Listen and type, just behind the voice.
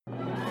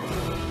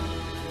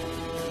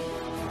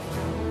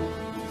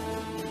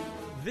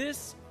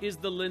This is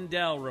the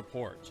Lindell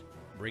Report,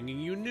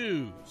 bringing you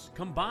news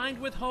combined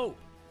with hope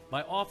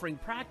by offering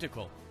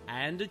practical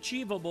and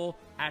achievable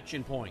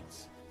action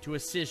points to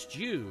assist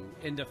you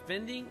in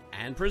defending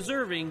and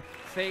preserving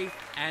faith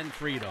and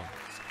freedoms.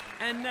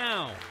 And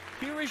now,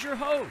 here is your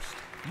host,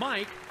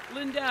 Mike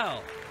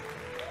Lindell.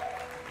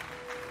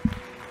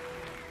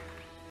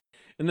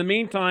 In the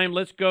meantime,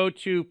 let's go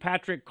to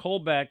Patrick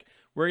Colbeck.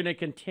 We're going to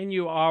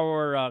continue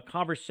our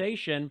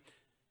conversation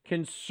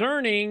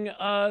concerning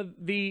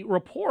the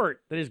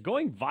report that is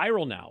going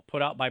viral now, put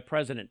out by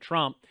President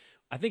Trump.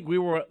 I think we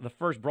were the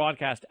first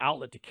broadcast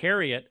outlet to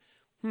carry it.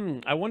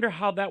 I wonder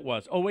how that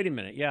was. Oh, wait a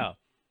minute. Yeah.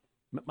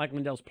 Mike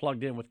Lindell's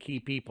plugged in with key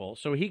people.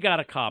 So he got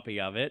a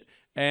copy of it,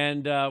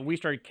 and we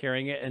started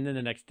carrying it, and then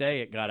the next day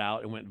it got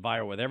out and went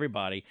viral with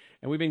everybody.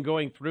 And we've been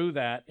going through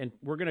that, and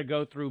we're going to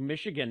go through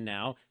Michigan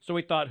now. So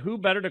we thought, who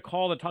better to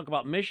call to talk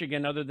about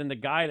Michigan other than the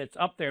guy that's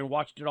up there and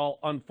watched it all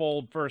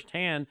unfold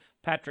firsthand,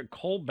 Patrick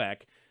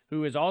Colbeck,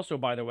 who is also,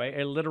 by the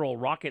way, a literal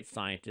rocket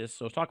scientist.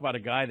 So let's talk about a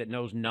guy that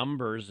knows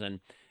numbers and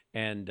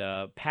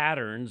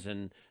patterns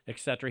and et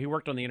cetera. He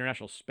worked on the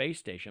International Space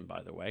Station,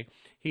 by the way.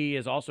 He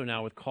is also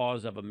now with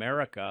Cause of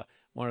America,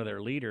 one of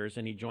their leaders,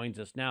 and he joins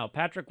us now.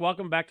 Patrick,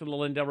 welcome back to the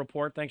Lindell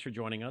Report. Thanks for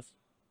joining us.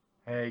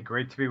 Hey,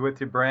 great to be with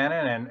you,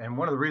 Brandon. And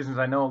one of the reasons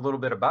I know a little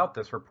bit about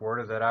this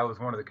report is that I was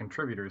one of the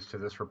contributors to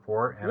this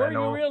report. And Were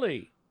you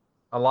really?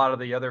 A lot of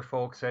the other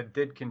folks that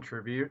did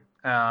contribute.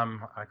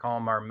 I call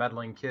them our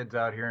meddling kids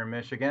out here in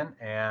Michigan.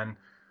 And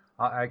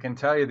I can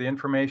tell you the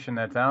information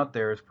that's out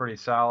there is pretty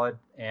solid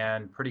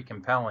and pretty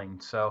compelling.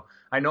 So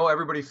I know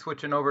everybody's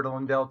switching over to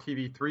Lindell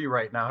TV3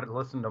 right now to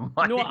listen to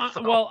Mike. No,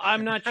 well,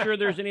 I'm not sure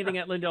there's anything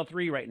at Lindell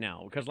 3 right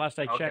now, because last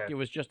I checked, it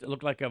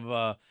looked like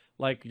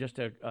just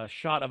a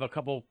shot of a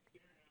couple.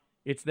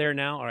 It's there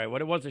now. All right.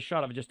 What it was, a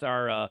shot of just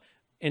our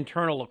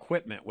internal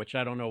equipment, which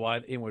I don't know why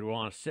anyone would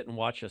want to sit and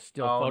watch a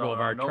still photo of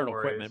our internal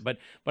equipment, but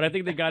I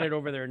think they got it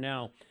over there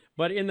now.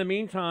 But in the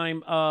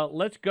meantime,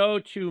 let's go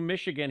to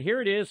Michigan. Here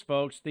it is,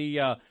 folks,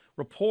 the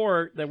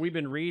report that we've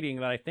been reading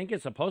that I think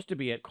is supposed to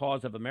be at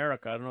Cause of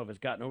America. I don't know if it's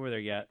gotten over there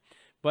yet,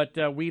 but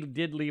we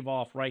did leave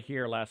off right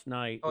here last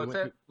night. Oh, it's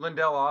at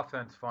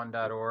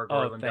LindellOffenseFund.org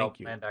or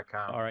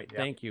LindellPlan.com. All right,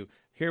 thank you.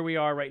 Here we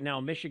are right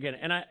now, Michigan,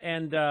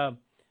 and I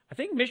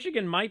think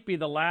Michigan might be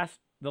the last.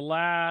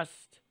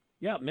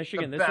 Yeah,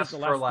 Michigan. This is the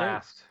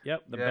last state.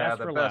 Yep, the best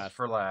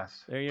for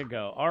last. There you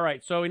go. All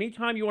right. So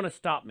anytime you want to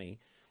stop me,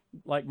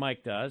 like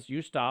Mike does,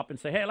 you stop and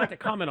say, hey, I'd like to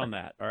comment on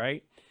that. All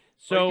right.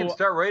 So well, you can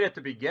start right at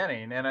the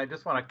beginning. And I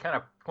just want to kind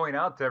of point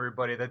out to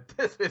everybody that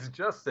this is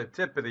just the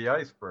tip of the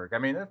iceberg. I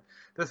mean,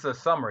 this is a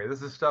summary.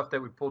 This is stuff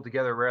that we pulled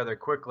together rather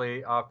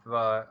quickly off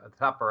the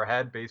top of our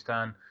head based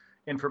on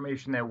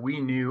information that we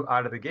knew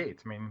out of the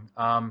gates. I mean,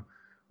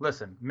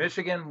 listen,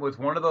 Michigan was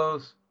one of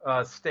those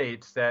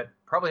states that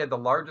probably had the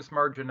largest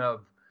margin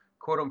of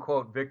quote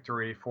unquote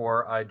victory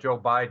for Joe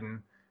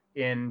Biden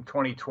in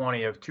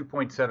 2020 of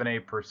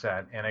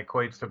 2.78%, and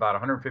equates to about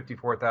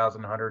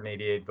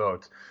 154,188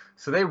 votes.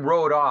 So they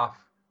wrote off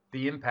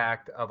the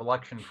impact of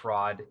election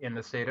fraud in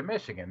the state of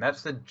Michigan.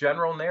 That's the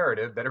general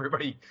narrative that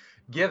everybody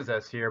gives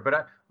us here.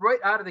 But right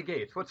out of the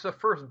gates, what's the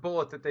first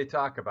bullet that they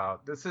talk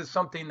about? This is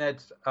something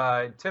that's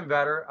Tim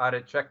Vetter out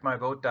at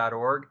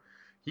checkmyvote.org.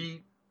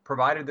 He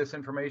provided this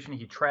information.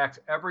 He tracks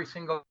every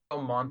single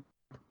month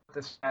what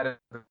the status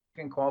of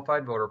the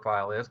qualified voter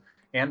file is,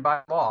 and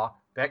by law,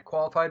 that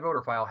qualified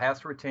voter file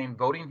has to retain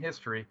voting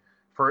history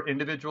for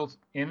individuals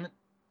in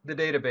the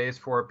database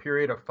for a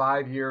period of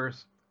 5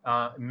 years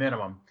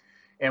minimum.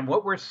 And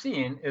what we're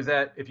seeing is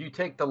that if you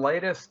take the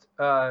latest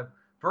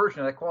version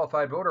of that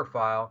qualified voter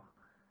file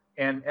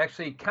and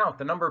actually count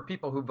the number of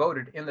people who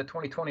voted in the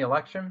 2020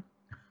 election,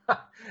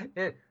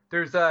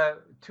 there's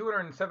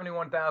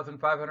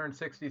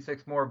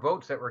 271,566 more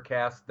votes that were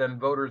cast than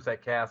voters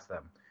that cast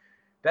them.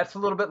 That's a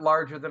little bit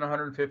larger than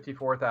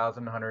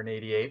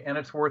 154,188, and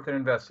it's worth an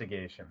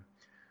investigation.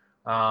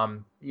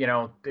 You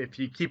know, if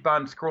you keep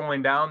on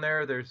scrolling down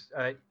there, there's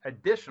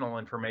additional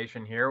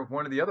information here.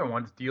 One of the other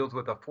ones deals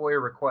with a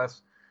FOIA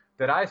request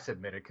that I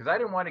submitted, because I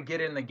didn't want to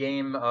get in the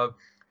game of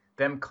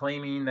them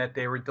claiming that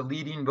they were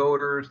deleting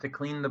voters to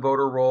clean the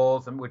voter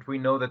rolls, and which we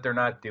know that they're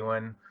not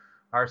doing.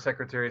 Our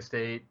Secretary of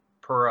State,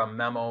 per a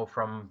memo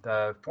from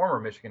the former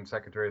Michigan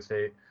Secretary of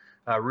State,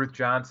 Ruth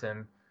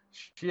Johnson,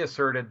 she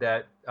asserted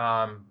that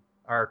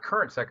our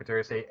current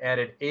Secretary of State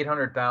added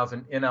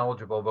 800,000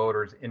 ineligible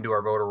voters into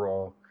our voter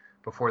roll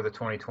before the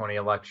 2020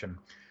 election.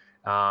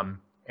 In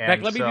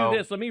fact, let me do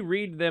this. Let me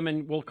read them,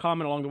 and we'll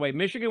comment along the way.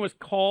 Michigan was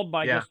called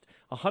by just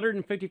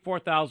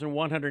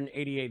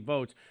 154,188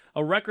 votes.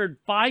 A record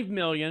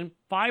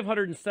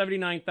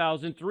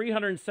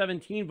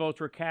 5,579,317 votes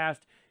were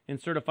cast and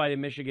certified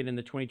in Michigan in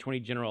the 2020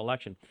 general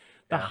election.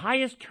 The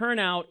highest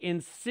turnout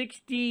in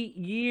 60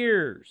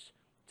 years.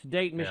 To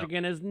date,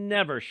 Michigan has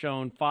never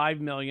shown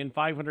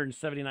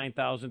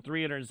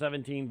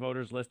 5,579,317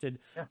 voters listed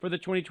for the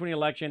 2020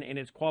 election in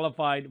its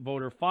qualified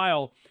voter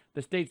file,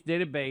 the state's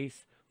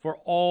database for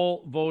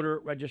all voter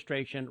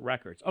registration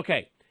records.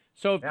 Okay,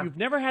 so if you've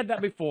never had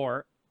that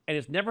before and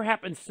it's never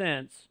happened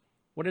since,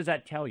 What does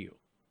that tell you?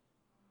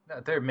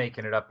 They're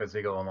making it up as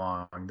they go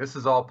along. This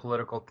is all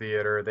political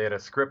theater. They had a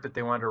script that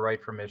they wanted to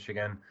write for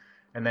Michigan,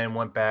 and then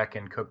went back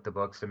and cooked the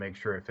books to make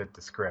sure it fit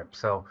the script.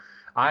 So,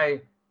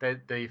 the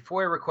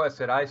FOIA request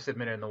that I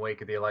submitted in the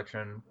wake of the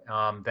election,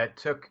 that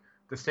took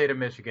the state of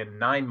Michigan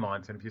 9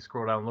 months. And if you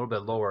scroll down a little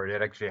bit lower,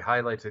 it actually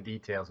highlights the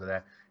details of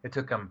that. It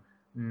took them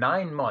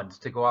 9 months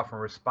to go off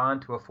and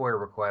respond to a FOIA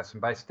request,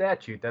 and by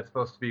statute, that's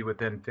supposed to be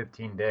within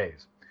 15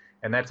 days,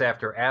 and that's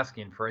after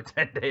asking for a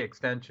 10-day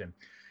extension.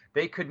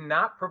 They could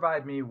not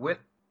provide me with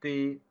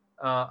the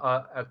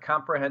a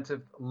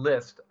comprehensive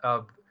list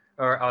of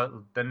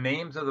the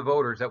names of the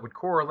voters that would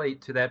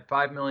correlate to that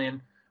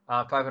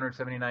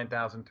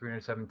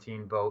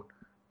 5,579,317 vote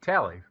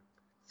tally.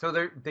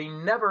 So they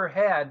never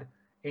had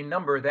a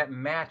number that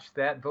matched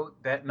that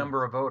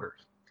number of voters.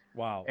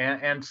 Wow.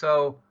 And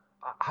so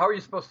how are you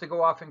supposed to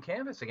go off and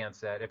canvass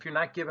against that if you're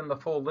not given the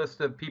full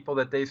list of people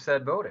that they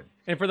said voted?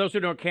 And for those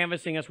who don't,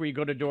 canvassing, that's where you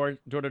go door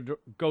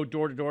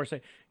to door,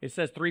 say it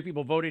says 3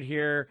 people voted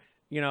here.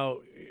 You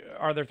know,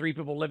 are there 3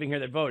 people living here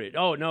that voted?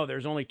 Oh no,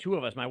 there's only 2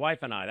 of us, my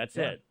wife and I. That's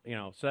it. You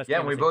know, so that's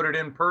and we voted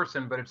in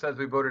person, but it says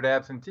we voted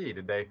absentee.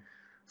 Did they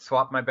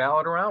swap my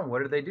ballot around?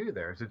 What did they do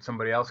there? Did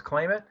somebody else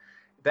claim it?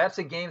 That's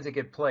the games that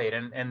get played,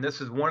 and this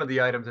is one of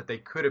the items that they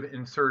could have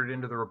inserted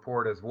into the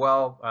report as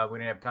well. We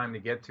didn't have time to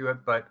get to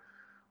it, but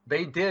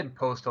they did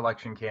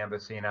post-election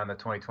canvassing on the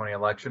 2020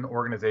 election.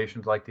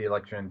 Organizations like the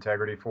Election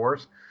Integrity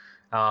Force,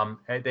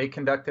 they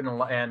conducted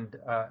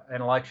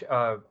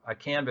a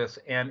canvass,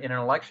 and in an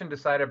election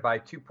decided by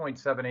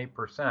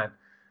 2.78%,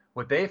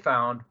 what they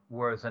found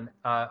was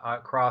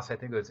across, I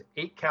think it was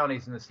 8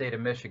 counties in the state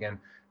of Michigan,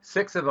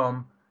 6 of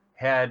them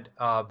had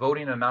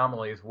voting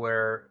anomalies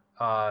where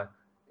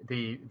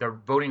the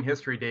voting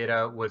history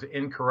data was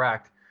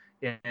incorrect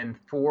in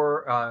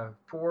 4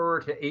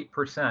 to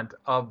 8%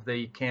 of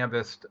the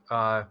canvassed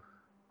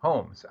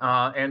homes.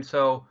 And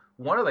so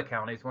one of the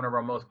counties, one of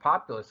our most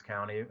populous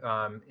county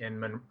in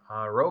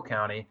Monroe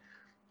County,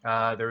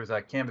 there was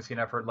a canvassing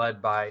effort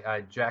led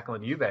by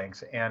Jacqueline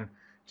Eubanks, and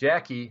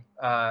Jackie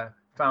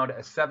found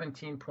a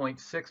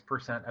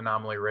 17.6%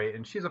 anomaly rate,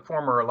 and she's a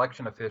former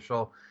election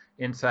official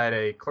inside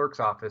a clerk's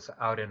office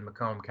out in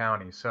Macomb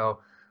County. So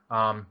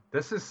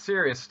this is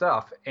serious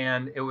stuff,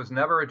 and it was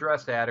never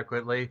addressed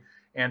adequately.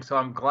 And so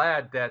I'm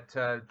glad that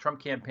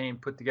Trump campaign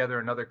put together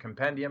another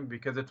compendium,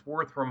 because it's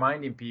worth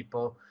reminding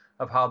people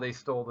of how they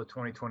stole the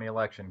 2020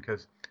 election,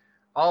 because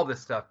all this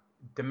stuff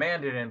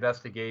demanded an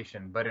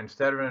investigation. But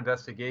instead of an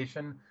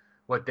investigation,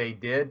 what they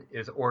did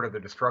is order the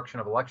destruction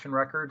of election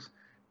records.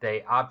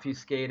 They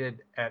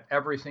obfuscated at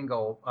every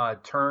single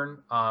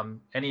turn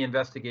any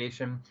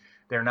investigation.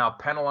 They're now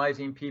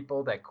penalizing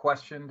people that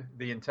questioned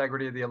the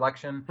integrity of the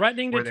election,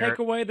 threatening to take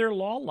away their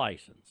law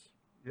license.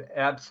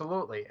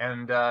 Absolutely,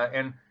 and we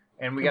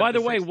got. By the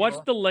way, 16... what's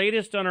the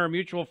latest on our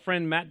mutual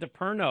friend Matt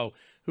DePerno,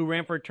 who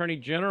ran for Attorney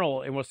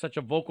General and was such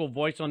a vocal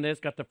voice on this?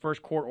 Got the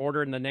first court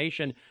order in the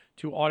nation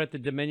to audit the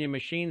Dominion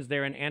machines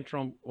there in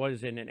Antrim. What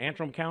is it, in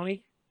Antrim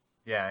County?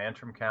 Yeah,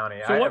 Antrim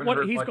County. So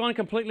what? He's gone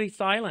completely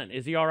silent.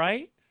 Is he all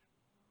right?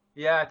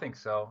 Yeah, I think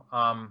so.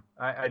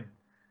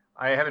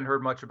 I haven't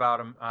heard much about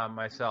him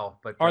myself,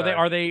 but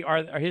are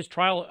his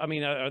trial? I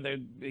mean, are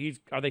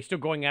they still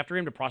going after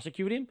him to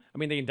prosecute him? I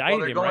mean, they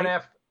indicted him,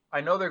 right?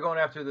 I know they're going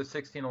after the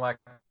 16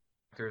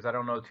 electors. I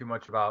don't know too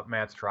much about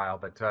Matt's trial,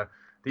 but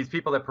these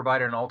people that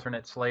provided an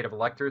alternate slate of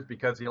electors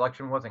because the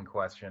election was in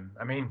question.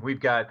 I mean, we've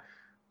got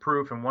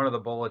proof, and one of the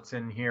bullets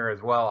in here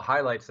as well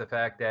highlights the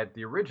fact that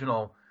the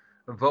original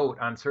vote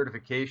on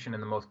certification in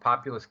the most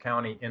populous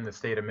county in the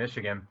state of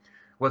Michigan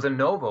was a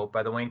no vote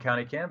by the Wayne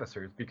County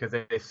canvassers, because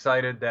they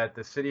cited that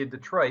the city of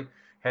Detroit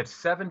had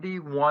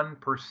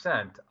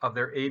 71% of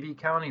their AV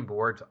counting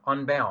boards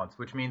unbalanced,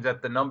 which means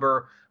that the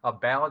number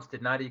of ballots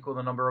did not equal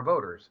the number of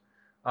voters.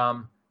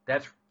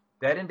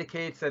 That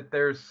indicates that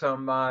there's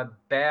some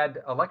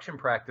bad election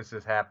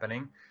practices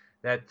happening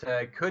that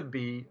could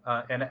be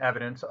an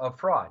evidence of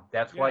fraud.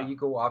 That's why you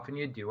go off and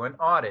you do an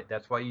audit.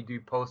 That's why you do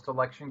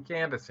post-election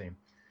canvassing.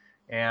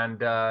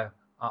 And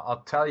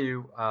I'll tell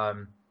you,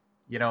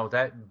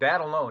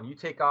 that alone, you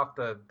take off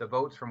the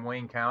votes from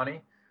Wayne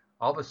County,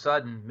 all of a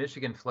sudden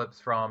Michigan flips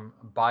from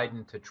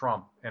Biden to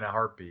Trump in a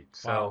heartbeat.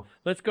 So wow.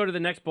 Let's go to the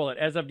next bullet.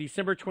 As of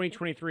December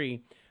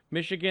 2023,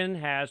 Michigan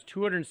has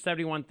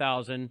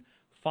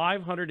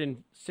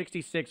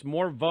 271,566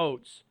 more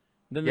votes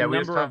than the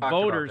number of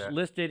voters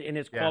listed in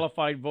its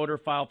qualified voter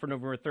file for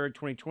November 3rd,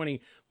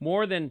 2020,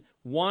 more than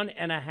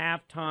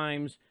 1.5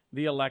 times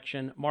the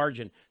election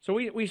margin. So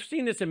we've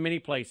seen this in many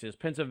places,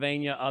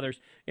 Pennsylvania, others.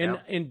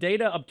 In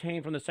data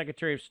obtained from the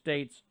Secretary of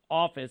State's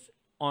office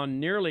on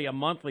nearly a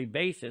monthly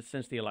basis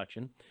since the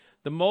election,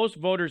 the most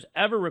voters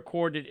ever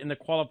recorded in the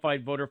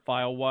qualified voter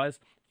file was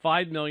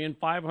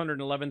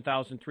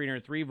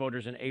 5,511,303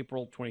 voters in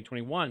April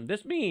 2021.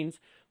 This means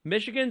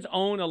Michigan's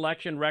own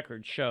election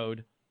record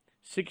showed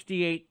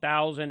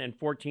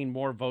 68,014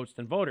 more votes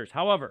than voters.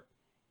 However,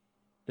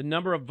 the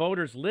number of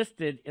voters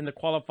listed in the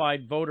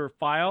qualified voter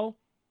file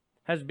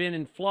has been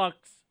in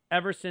flux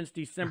ever since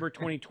December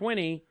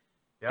 2020,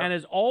 and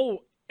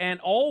and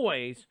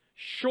always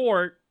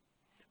short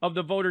of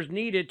the voters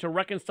needed to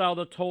reconcile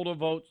the total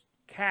votes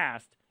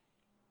cast.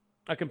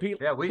 A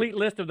complete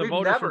list of the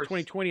voters from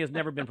 2020 has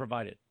never been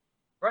provided.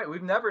 Right.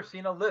 We've never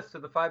seen a list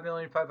of the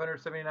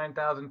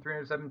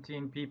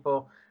 5,579,317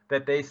 people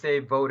that they say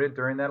voted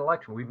during that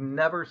election. We've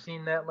never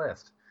seen that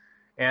list.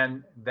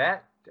 And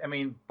that, I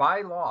mean,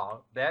 by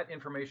law, that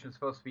information is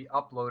supposed to be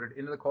uploaded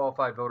into the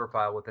qualified voter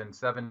file within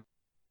 7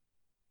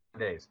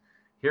 days.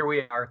 Here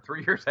we are,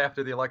 3 years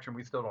after the election,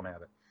 we still don't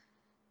have it.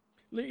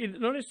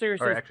 Notice there it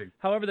says,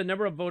 however, the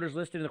number of voters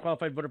listed in the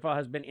qualified voter file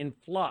has been in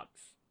flux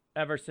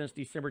ever since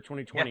December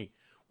 2020. Yeah.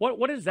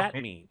 What does that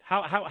mean?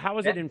 How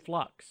is it in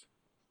flux?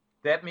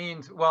 That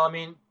means, well, I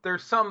mean,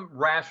 there's some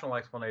rational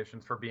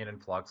explanations for being in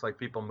flux, like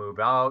people move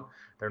out,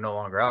 they're no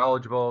longer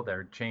eligible,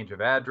 their change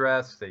of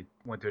address, they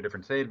went to a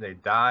different state, they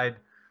died.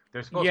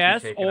 They're supposed to be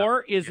taken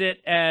or is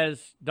it,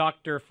 as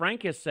Dr.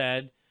 Frank has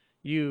said,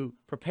 you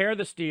prepare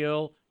the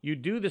steal, you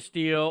do the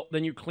steal,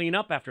 then you clean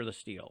up after the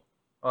steal?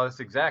 Well, that's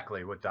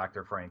exactly what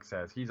Dr. Frank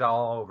says. He's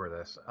all over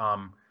this.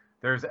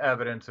 There's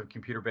evidence of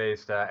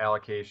computer-based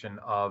allocation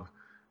of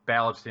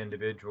ballots to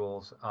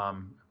individuals,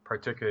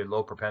 particularly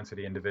low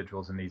propensity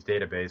individuals in these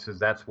databases.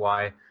 That's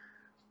why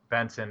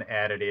Benson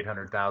added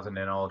 800,000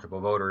 ineligible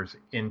voters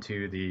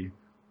into the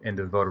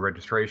voter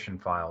registration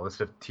file. This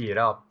to tee it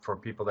up for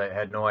people that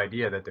had no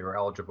idea that they were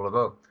eligible to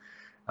vote.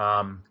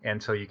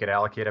 And so you could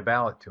allocate a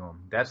ballot to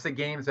them. That's the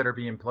games that are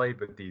being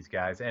played with these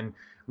guys. And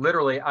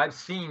literally, I've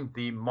seen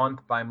the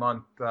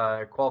month-by-month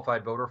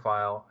qualified voter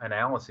file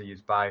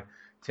analyses by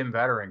Tim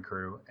Vetter and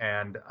crew,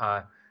 and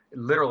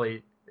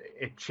literally,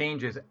 it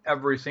changes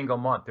every single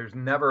month. There's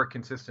never a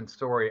consistent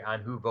story on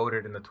who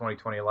voted in the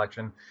 2020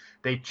 election.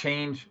 They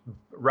change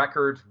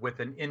records with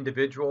an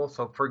individual.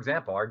 So, for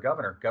example, our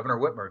Governor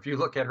Whitmer, if you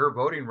look at her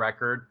voting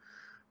record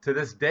to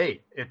this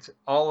date, it's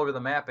all over the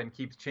map and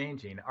keeps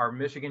changing. Our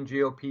Michigan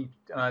GOP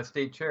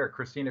state chair,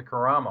 Christina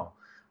Caramo,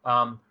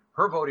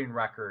 her voting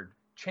record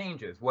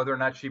changes, whether or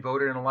not she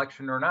voted in an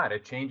election or not.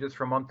 It changes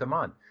from month to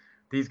month.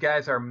 These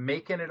guys are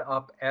making it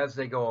up as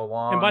they go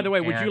along. And by the way,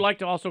 would you like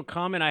to also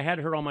comment? I had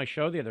her on my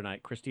show the other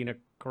night, Christina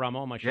Caramo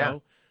on my show. Yeah.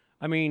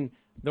 I mean,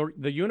 the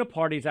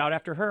Uniparty's out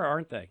after her,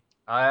 aren't they?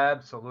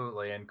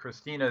 Absolutely. And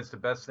Christina is the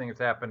best thing that's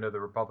happened to the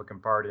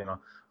Republican Party in a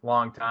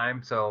long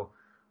time. So,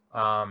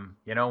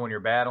 you know, when you're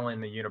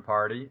battling the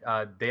Uniparty,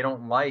 they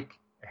don't like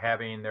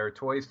having their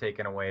toys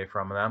taken away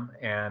from them.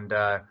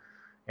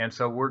 And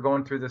so we're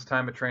going through this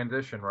time of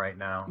transition right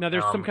now. Now,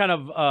 there's some kind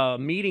of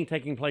meeting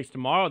taking place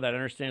tomorrow that I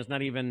understand is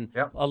not even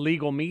a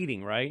legal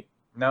meeting, right?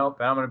 No,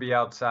 but I'm going to be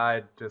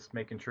outside just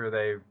making sure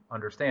they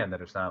understand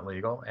that it's not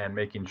legal and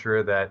making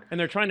sure that... And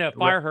they're trying to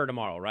fire her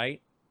tomorrow,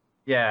 right?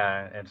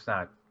 Yeah, it's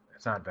not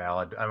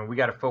valid. I mean, we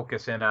got to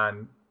focus in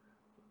on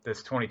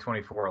this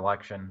 2024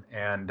 election.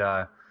 And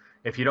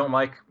if you don't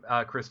like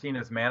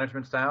Christina's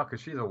management style, because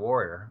she's a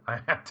warrior,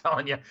 I'm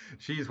telling you,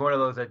 she's one of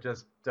those that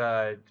just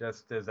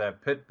is a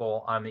pit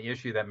bull on the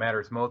issue that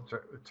matters most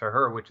to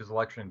her, which is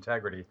election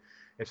integrity.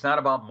 It's not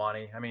about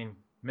money. I mean,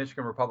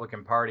 Michigan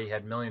Republican Party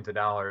had millions of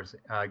dollars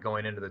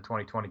going into the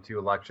 2022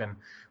 election.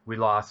 We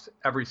lost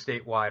every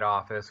statewide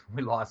office.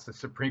 We lost the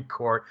Supreme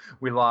Court.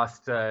 We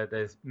lost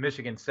the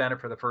Michigan Senate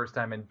for the first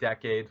time in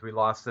decades. We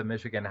lost the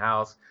Michigan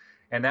House,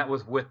 and that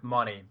was with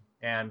money.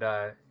 And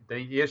the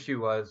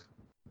issue was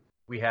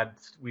we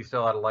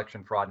still had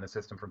election fraud in the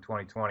system from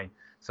 2020.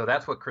 So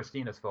that's what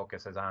Christina's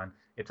focus is on.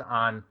 It's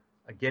on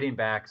getting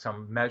back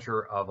some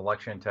measure of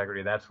election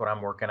integrity. That's what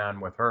I'm working on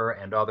with her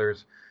and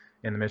others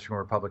in the Michigan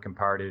Republican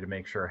Party to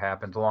make sure it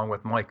happens, along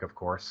with Mike, of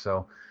course.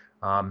 So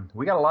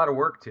we got a lot of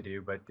work to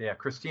do. But yeah,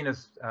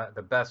 Christina's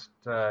the best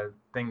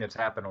thing that's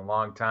happened in a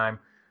long time.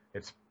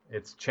 It's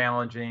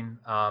challenging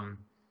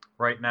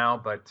right now,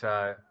 but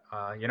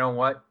you know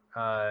what?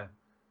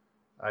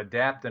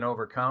 Adapt and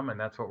overcome, and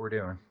that's what we're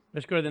doing.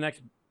 Let's go to the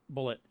next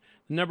bullet.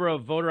 The number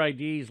of voter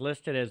IDs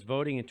listed as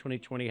voting in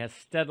 2020 has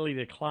steadily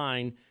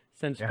declined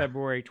since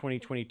February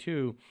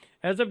 2022.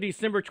 As of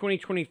December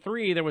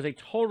 2023, there was a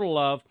total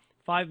of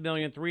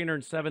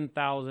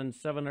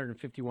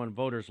 5,307,751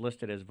 voters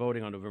listed as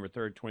voting on November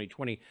 3rd,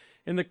 2020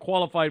 in the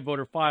qualified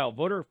voter file.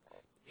 Voter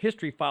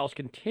history files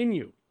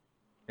continue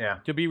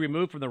to be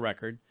removed from the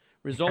record,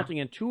 resulting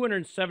in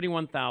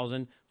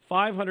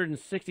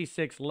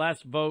 271,566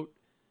 less vote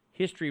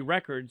history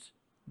records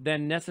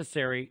than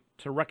necessary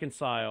to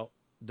reconcile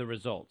the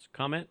results.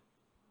 Comment?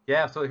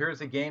 Yeah, so here's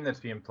the game that's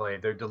being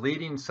played. They're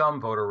deleting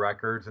some voter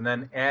records and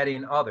then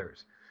adding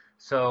others.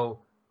 So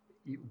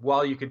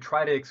while you could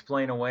try to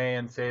explain away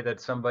and say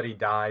that somebody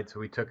died, so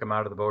we took them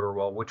out of the voter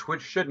roll, which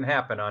shouldn't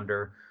happen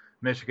under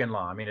Michigan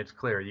law. I mean, it's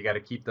clear. You got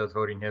to keep those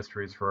voting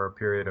histories for a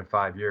period of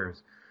 5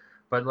 years.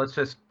 But let's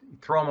just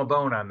throw them a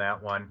bone on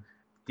that one.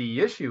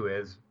 The issue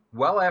is,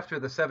 well after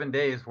the 7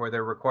 days where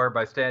they're required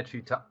by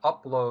statute to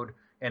upload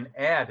and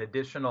add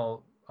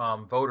additional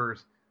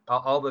voters,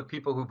 all the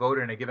people who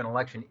voted in a given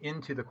election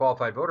into the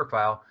qualified voter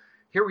file,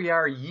 here we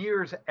are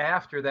years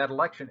after that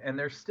election, and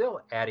they're still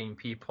adding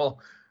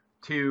people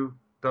to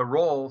the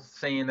rolls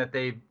saying that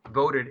they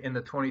voted in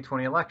the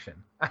 2020 election.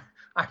 I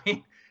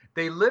mean,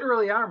 they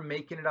literally are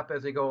making it up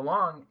as they go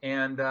along,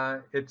 and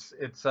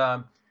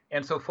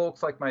and so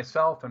folks like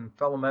myself and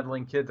fellow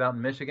meddling kids out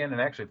in Michigan,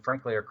 and actually,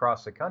 frankly,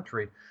 across the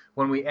country,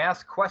 when we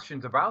ask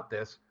questions about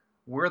this,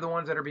 we're the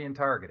ones that are being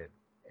targeted,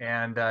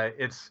 and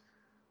it's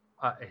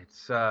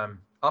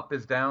up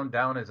is down,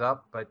 down is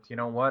up. But you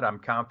know what? I'm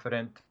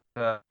confident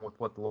with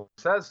what the Lord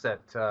says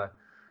that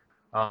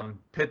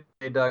pit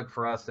they dug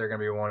for us, they're going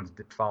to be the ones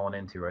falling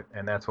into it,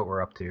 and that's what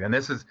we're up to. And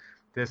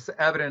this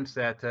evidence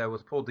that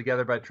was pulled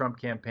together by the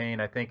Trump campaign,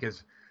 I think,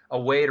 is a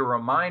way to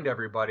remind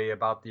everybody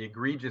about the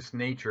egregious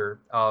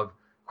nature of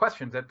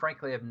questions that,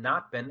 frankly, have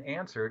not been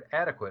answered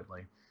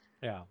adequately.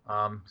 Yeah.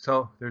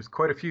 So there's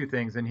quite a few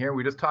things in here.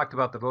 We just talked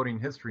about the voting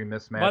history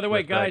mismatch. By the way,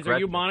 with, guys, are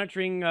you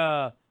monitoring?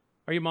 Are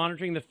you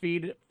monitoring the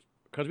feed?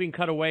 Because we can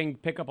cut away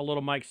and pick up a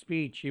little Mike's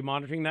speech. Are you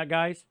monitoring that,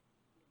 guys?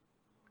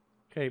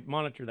 Okay,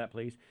 monitor that,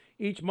 please.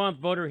 Each month,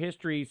 voter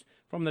histories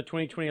from the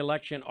 2020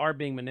 election are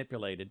being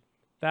manipulated.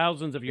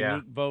 Thousands of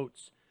unique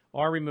votes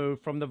are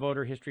removed from the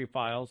voter history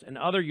files and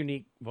other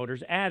unique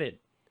voters added.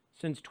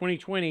 Since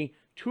 2020,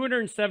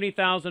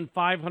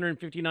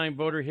 270,559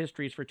 voter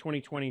histories for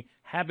 2020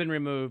 have been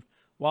removed,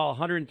 while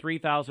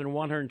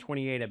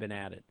 103,128 have been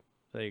added.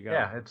 There you go.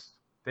 Yeah,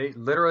 they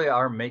literally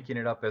are making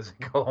it up as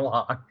they go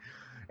along.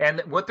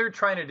 And what they're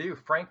trying to do,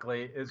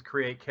 frankly, is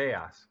create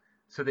chaos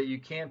so that you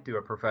can't do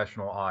a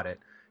professional audit.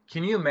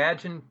 Can you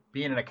imagine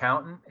being an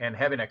accountant and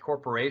having a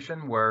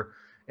corporation where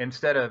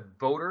instead of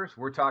voters,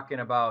 we're talking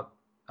about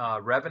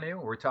revenue,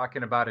 we're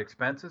talking about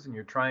expenses, and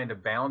you're trying to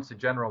balance the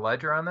general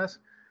ledger on this?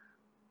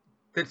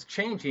 It's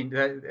changing.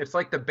 It's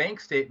like the bank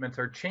statements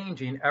are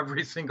changing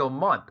every single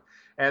month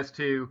as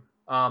to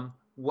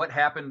what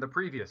happened the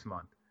previous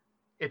month.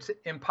 It's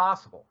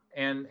impossible.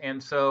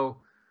 And so,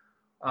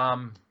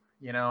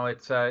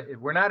 it's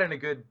we're not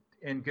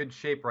in good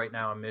shape right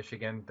now in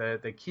Michigan.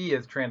 The key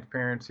is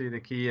transparency.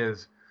 The key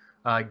is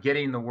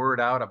getting the word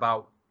out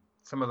about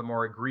some of the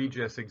more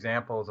egregious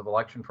examples of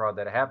election fraud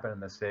that happen in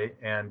the state,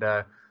 and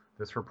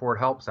this report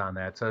helps on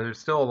that. So there's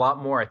still a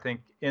lot more, I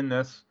think, in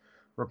this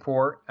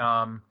report.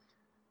 And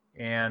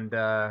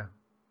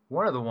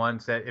one of the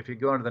ones that, if you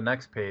go into the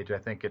next page, I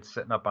think it's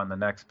sitting up on the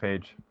next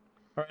page.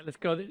 All right, let's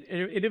go.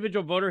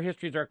 Individual voter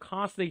histories are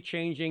constantly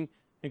changing,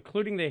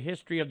 including the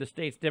history of the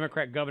state's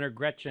Democrat Governor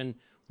Gretchen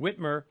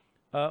Whitmer.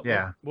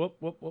 Yeah. Whoop.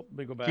 Let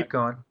me go back. Keep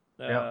going.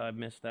 I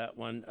missed that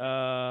one.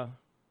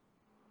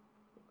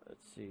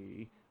 Let's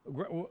see.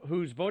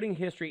 Whose voting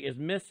history is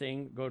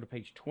missing. Go to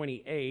page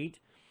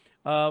 28.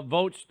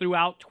 Votes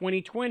throughout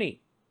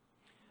 2020.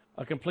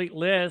 A complete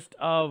list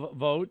of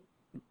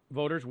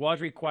voters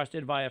was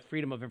requested via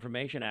Freedom of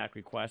Information Act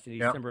request in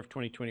December of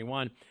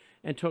 2021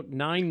 and took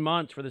 9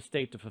 months for the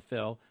state to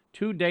fulfill.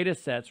 2 data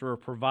sets were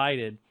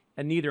provided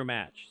and neither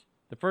matched.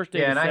 The first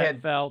data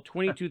set fell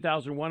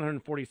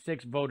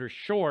 22,146 voters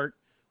short,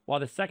 while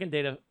the second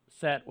data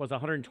set was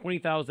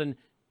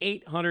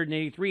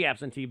 120,883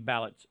 absentee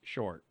ballots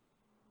short.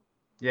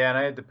 Yeah, and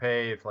I had to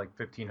pay like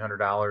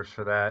 $1,500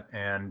 for that,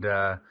 and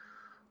I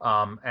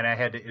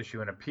had to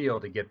issue an appeal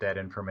to get that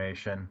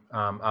information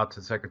out to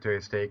the Secretary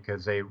of State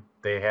because they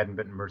hadn't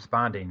been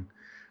responding.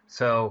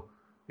 So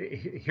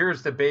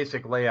here's the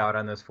basic layout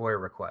on this FOIA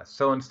request.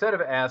 So instead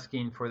of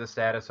asking for the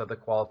status of the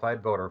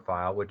qualified voter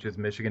file, which is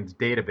Michigan's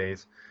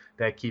database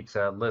that keeps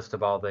a list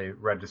of all the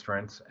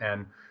registrants,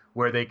 and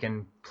where they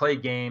can play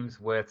games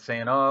with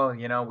saying, oh,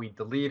 we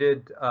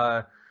deleted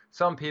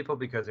some people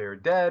because they were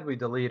dead, we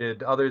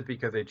deleted others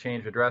because they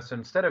changed address.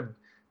 Instead of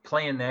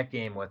playing that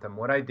game with them,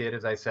 what I did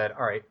is I said,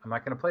 all right, I'm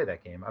not going to play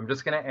that game. I'm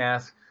just going to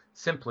ask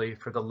simply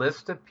for the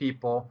list of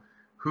people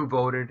who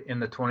voted in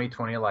the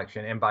 2020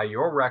 election. And by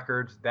your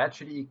records, that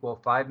should equal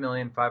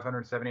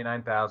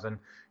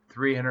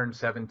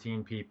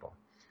 5,579,317 people.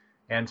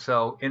 And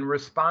so in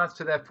response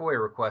to that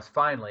FOIA request,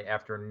 finally,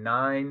 after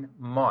 9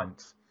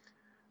 months,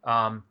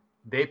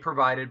 they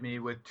provided me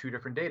with 2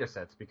 different data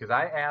sets, because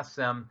I asked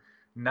them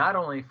not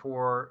only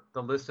for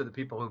the list of the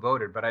people who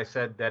voted, but I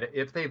said that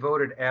if they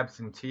voted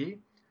absentee,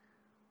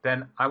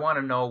 then I want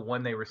to know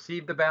when they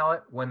received the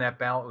ballot, when that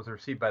ballot was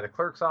received by the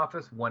clerk's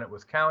office, when it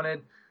was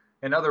counted.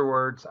 In other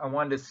words, I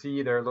wanted to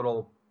see their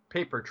little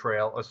paper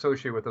trail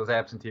associated with those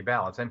absentee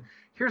ballots. And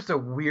here's the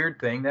weird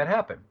thing that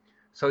happened.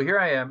 So here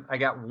I am. I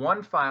got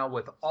one file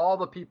with all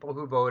the people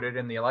who voted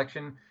in the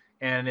election,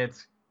 and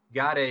it's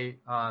got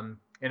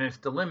and it's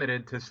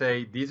delimited to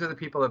say these are the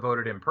people that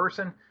voted in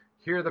person.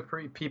 Here are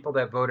the people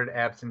that voted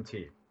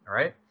absentee. All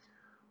right.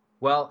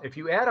 Well, if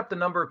you add up the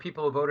number of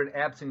people who voted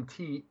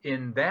absentee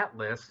in that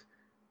list,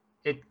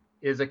 it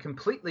is a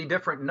completely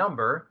different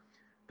number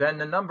than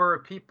the number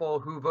of people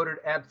who voted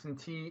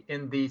absentee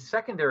in the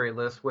secondary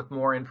list with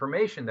more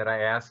information that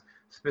I asked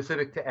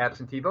specific to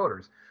absentee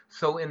voters.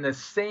 So in the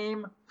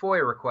same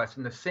FOIA request,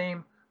 in the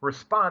same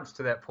response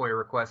to that FOIA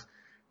request,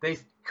 they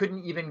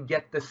couldn't even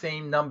get the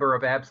same number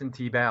of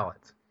absentee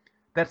ballots.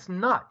 That's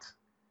nuts.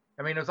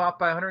 I mean, it was off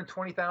by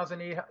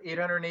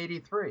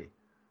 120,883.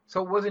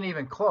 So it wasn't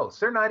even close.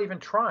 They're not even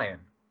trying.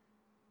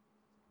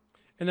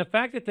 And the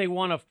fact that they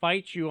want to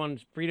fight you on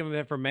Freedom of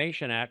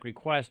Information Act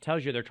request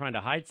tells you they're trying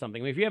to hide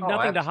something. I mean, if you have Oh,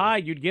 nothing to absolutely.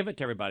 hide, you'd give it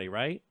to everybody,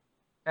 right?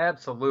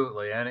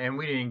 Absolutely. And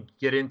we didn't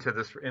get into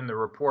this in the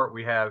report.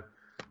 We have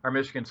our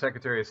Michigan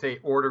Secretary of State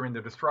ordering the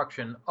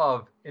destruction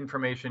of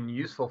information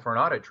useful for an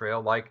audit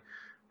trail, like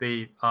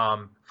the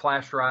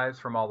flash drives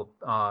from all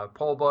the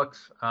poll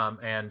books.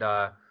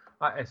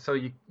 So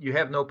you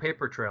have no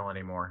paper trail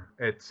anymore.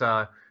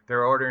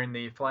 They're ordering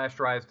the flash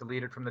drives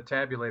deleted from the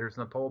tabulators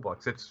and the poll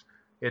books.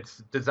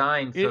 It's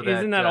designed so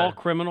Isn't that that all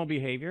criminal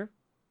behavior?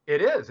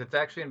 it is. It's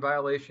actually in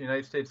violation of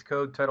United States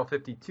Code Title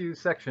 52,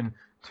 Section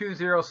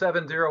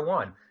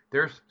 20701.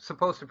 They're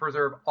supposed to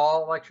preserve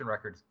all election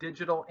records,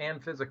 digital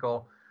and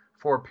physical,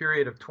 for a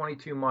period of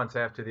 22 months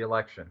after the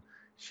election.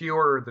 She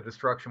ordered the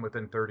destruction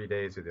within 30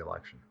 days of the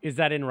election. Is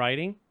that in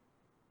writing?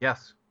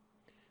 Yes,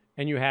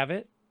 And you have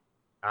it?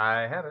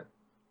 I have it.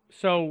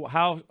 So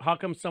how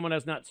come someone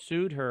has not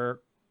sued her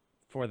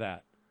for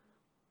that?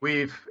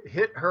 We've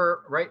hit her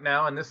right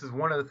now, and this is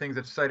one of the things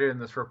that's cited in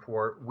this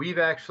report. We've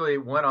actually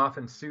went off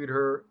and sued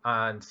her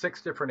on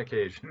 6 different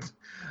occasions.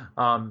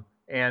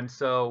 And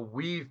so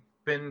we've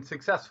been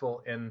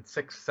successful in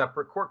 6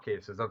 separate court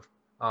cases of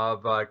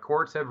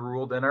courts have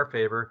ruled in our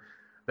favor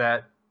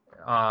that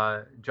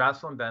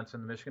Jocelyn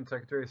Benson, the Michigan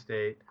Secretary of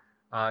State,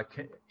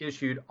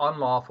 issued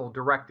unlawful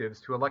directives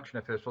to election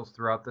officials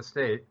throughout the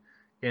state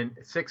in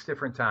 6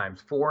 different times,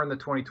 4 in the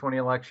 2020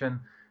 election,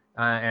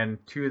 and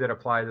 2 that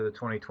apply to the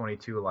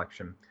 2022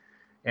 election.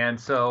 And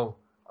so,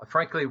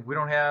 frankly, we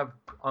don't have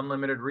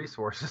unlimited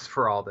resources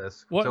for all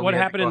this. What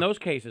happened in those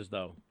cases,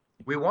 though?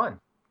 We won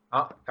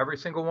every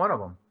single one of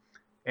them.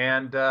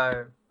 And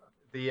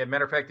the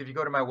matter of fact, if you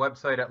go to my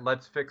website at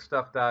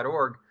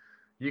letsfixstuff.org,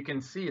 you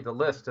can see the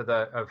list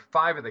of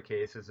 5 of the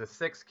cases. The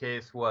 6th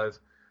case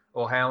was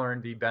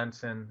O'Halloran v.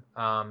 Benson.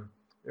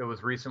 It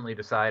was recently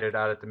decided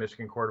out at the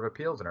Michigan Court of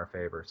Appeals in our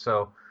favor.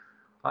 So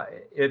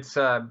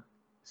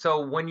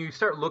so when you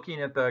start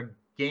looking at the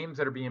games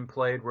that are being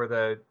played where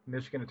the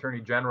Michigan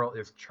Attorney General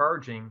is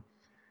charging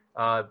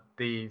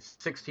the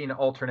 16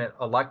 alternate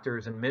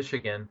electors in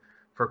Michigan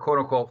for quote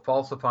unquote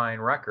falsifying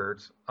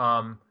records,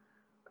 the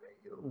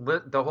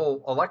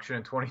whole election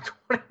in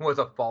 2020 was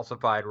a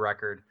falsified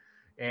record,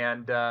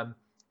 and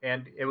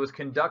it was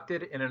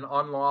conducted in an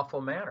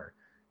unlawful manner.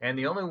 And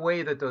the only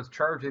way that those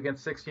charges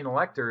against 16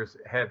 electors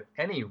have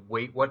any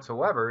weight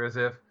whatsoever is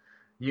if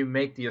you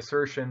make the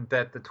assertion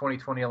that the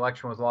 2020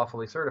 election was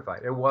lawfully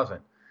certified. It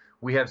wasn't.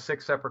 We have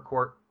 6 separate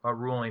court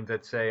rulings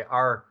that say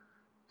our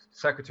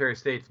Secretary of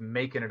State's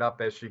making it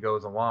up as she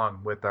goes along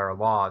with our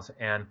laws.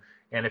 And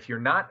if you're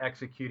not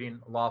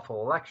executing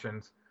lawful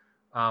elections,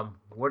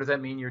 what does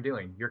that mean you're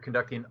doing? You're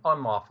conducting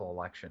unlawful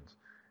elections,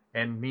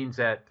 and means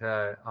that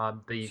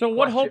So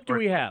what hope do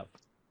we have?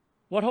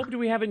 What hope do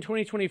we have in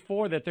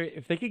 2024 that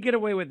if they could get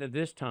away with it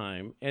this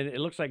time, and it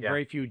looks like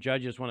very few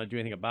judges want to do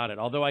anything about it.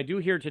 Although I do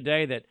hear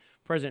today that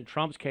President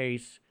Trump's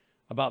case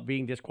about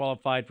being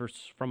disqualified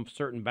from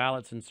certain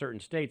ballots in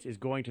certain states is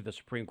going to the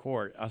Supreme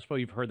Court. I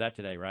suppose you've heard that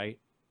today, right?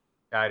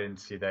 I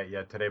didn't see that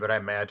yet today, but I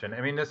imagine.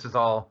 I mean, this is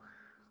all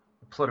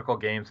political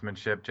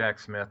gamesmanship. Jack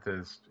Smith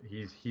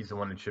he's the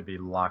one that should be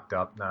locked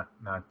up, not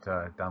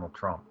Donald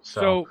Trump.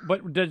 So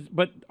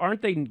but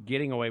aren't they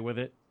getting away with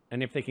it?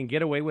 And if they can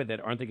get away with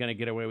it, aren't they going to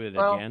get away with it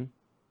again?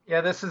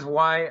 Yeah, this is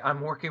why I'm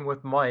working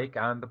with Mike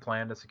on the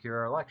plan to secure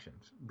our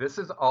elections. This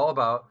is all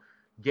about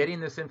getting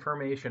this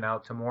information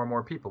out to more and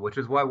more people, which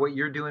is why what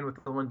you're doing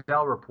with the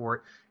Lindell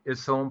report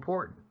is so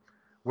important.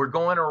 We're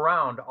going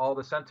around all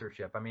the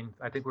censorship. I mean,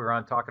 I think we were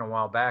on talking a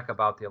while back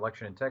about the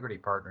Election Integrity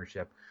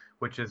Partnership,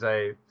 which is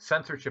a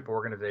censorship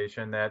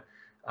organization that,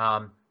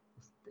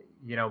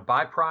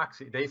 by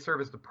proxy, they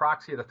serve as the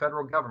proxy of the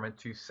federal government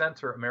to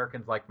censor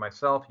Americans like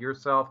myself,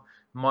 yourself,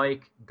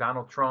 Mike,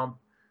 Donald Trump,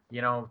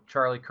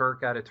 Charlie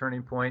Kirk at a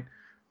Turning Point.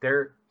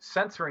 They're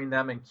censoring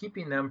them and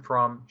keeping them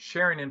from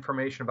sharing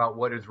information about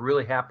what is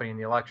really happening in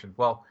the election.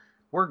 Well,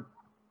 we're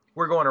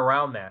going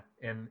around that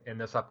in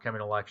this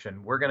upcoming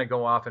election. We're going to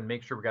go off and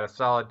make sure we've got a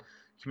solid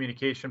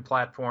communication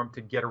platform to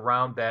get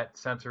around that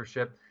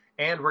censorship.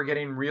 And we're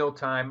getting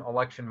real-time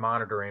election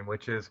monitoring,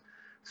 which is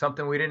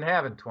something we didn't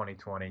have in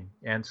 2020.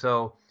 And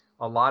so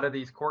a lot of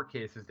these court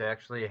cases to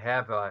actually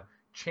have a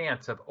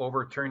chance of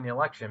overturning the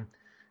election,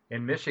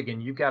 in Michigan,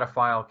 you've got to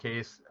file a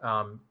case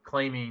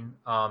claiming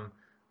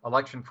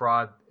election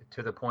fraud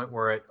to the point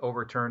where it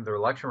overturned the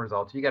election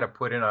results. You got to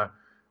put in a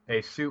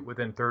suit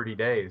within 30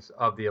 days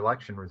of the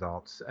election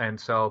results.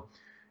 And so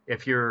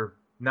if you're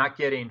not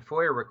getting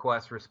FOIA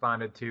requests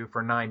responded to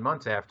for 9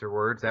 months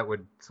afterwards, that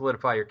would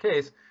solidify your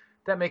case.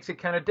 That makes it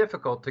kind of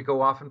difficult to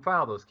go off and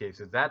file those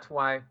cases. That's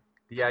why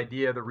the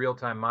idea of the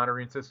real-time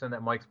monitoring system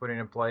that Mike's putting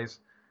in place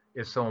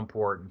is so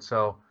important.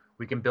 So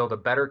we can build a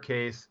better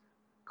case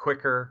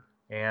quicker.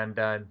 And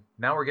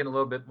now we're getting a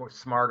little bit more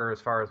smarter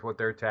as far as what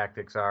their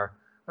tactics are.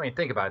 I mean,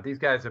 think about it. These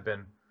guys have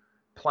been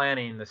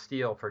planning the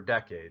steal for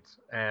decades.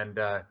 And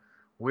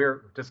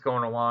we're just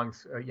going along,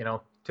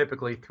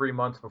 typically 3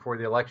 months before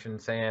the election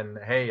saying,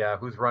 hey,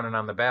 who's running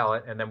on the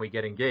ballot? And then we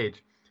get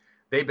engaged.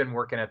 they've been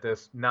working at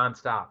this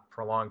nonstop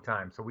for a long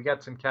time. So we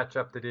got some catch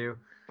up to do.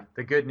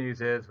 The good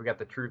news is we got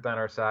the truth on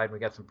our side. And we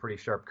got some pretty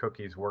sharp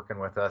cookies working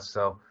with us.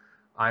 So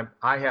I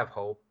have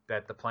hope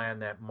that the plan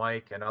that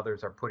Mike and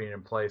others are putting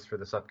in place for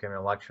this upcoming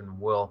election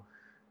will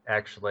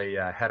actually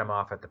head them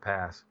off at the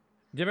pass.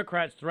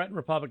 Democrats threaten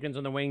Republicans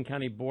on the Wayne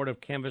County Board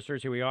of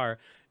Canvassers, here we are,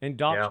 and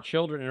adopt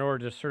children in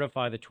order to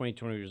certify the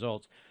 2020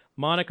 results.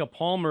 Monica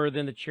Palmer,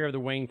 then the chair of the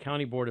Wayne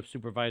County Board of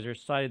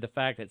Supervisors, cited the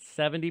fact that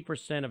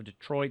 70% of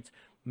Detroit's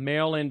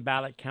mail-in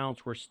ballot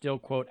counts were still,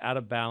 quote, out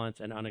of balance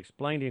and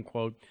unexplained, end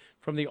quote,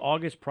 from the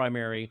August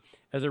primary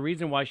as a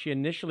reason why she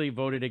initially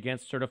voted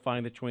against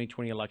certifying the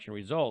 2020 election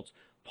results.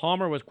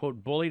 Palmer was,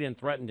 quote, bullied and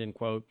threatened, end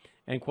quote,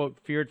 and, quote,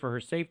 feared for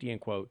her safety,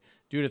 end quote,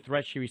 due to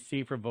threats she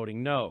received for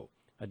voting no.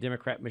 A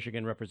Democrat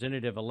Michigan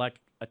representative-elect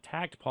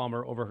attacked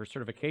Palmer over her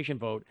certification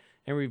vote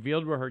and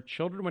revealed where her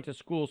children went to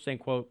school, saying,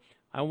 quote,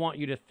 I want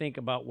you to think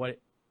about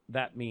what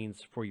that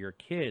means for your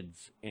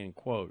kids, end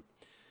quote.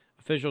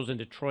 Officials in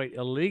Detroit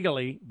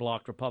illegally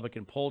blocked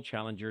Republican poll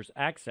challengers'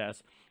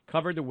 access,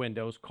 covered the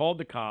windows, called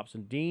the cops,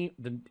 and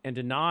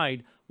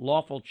denied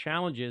lawful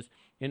challenges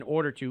in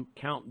order to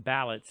count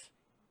ballots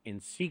in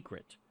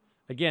secret.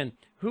 Again,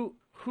 who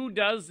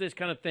does this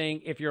kind of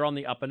thing if you're on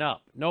the up and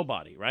up?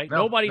 Nobody, right?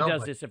 Nobody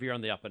does this if you're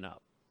on the up and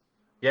up.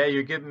 Yeah,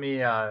 you're giving me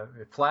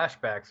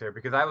flashbacks here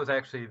because I was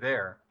actually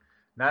there.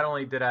 Not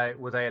only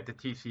was I at the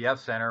TCF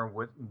Center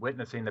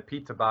witnessing the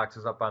pizza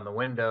boxes up on the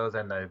windows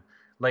and the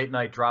late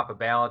night drop of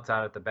ballots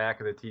out at the back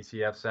of the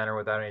TCF Center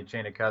without any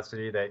chain of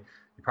custody that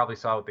you probably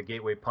saw with the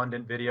Gateway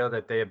Pundit video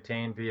that they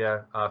obtained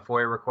via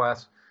FOIA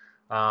request.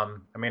 I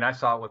mean, I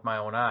saw it with my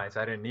own eyes.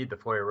 I didn't need the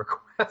FOIA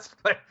request,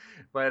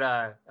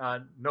 but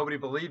nobody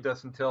believed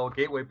us until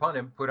Gateway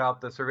Pundit put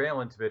out the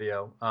surveillance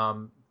video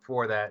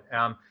for that.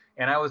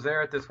 And I was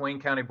there at this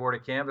Wayne County Board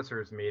of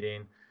Canvassers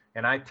meeting,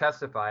 and I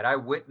testified. I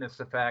witnessed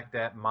the fact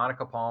that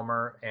Monica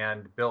Palmer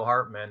and Bill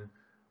Hartman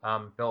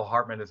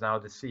is now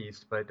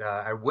deceased, but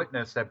I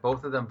witnessed that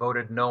both of them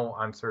voted no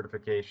on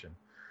certification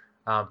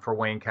for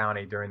Wayne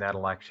County during that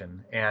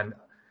election. And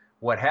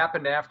what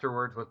happened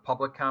afterwards was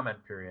public comment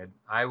period.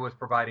 I was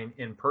providing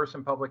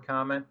in-person public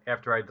comment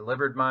after I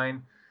delivered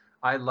mine.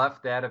 I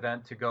left that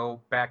event to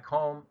go back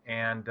home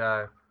and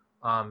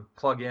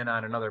plug in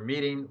on another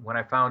meeting. When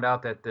I found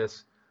out that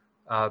this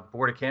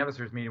Board of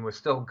Canvassers meeting was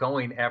still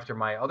going after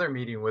my other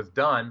meeting was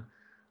done,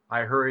 I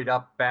hurried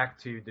up back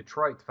to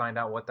Detroit to find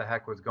out what the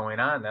heck was going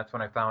on. That's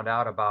when I found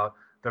out about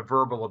the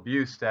verbal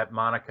abuse that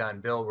Monica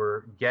and Bill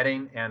were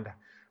getting and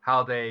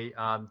how they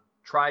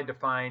tried to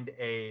find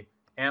a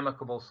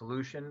amicable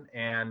solution,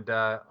 and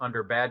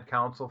under bad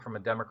counsel from a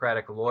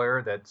Democratic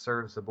lawyer that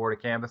serves the Board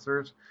of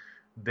Canvassers,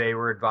 they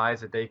were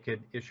advised that they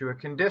could issue a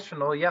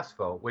conditional yes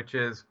vote, which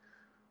is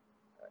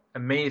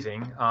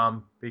amazing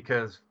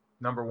because,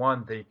 number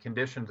one, the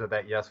conditions of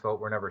that yes vote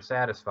were never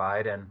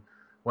satisfied, and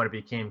when it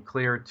became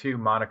clear to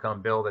Monica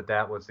and Bill that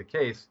that was the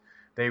case,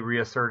 they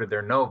reasserted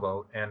their no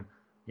vote. And,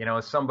 you know,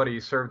 as somebody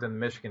who served in the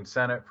Michigan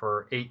Senate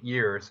for 8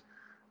 years,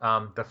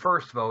 the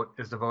first vote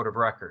is the vote of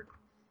record.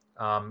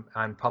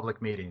 On public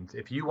meetings.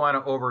 If you want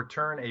to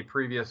overturn a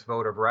previous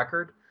vote of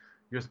record,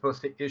 you're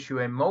supposed to issue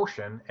a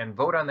motion and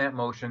vote on that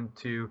motion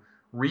to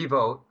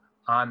revote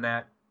on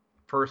that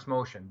first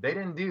motion. They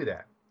didn't do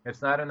that.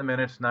 It's not in the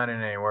minutes, not in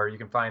anywhere. You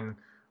can find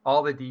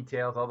all the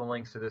details, all the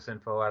links to this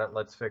info at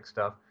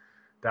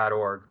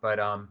letsfixstuff.org. But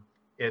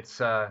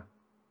it's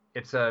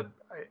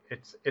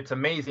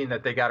amazing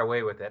that they got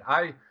away with it.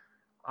 I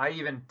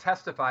even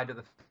testified to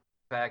the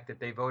fact that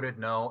they voted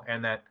no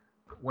and that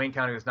Wayne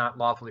County was not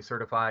lawfully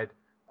certified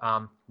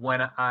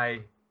when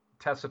I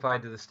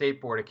testified to the State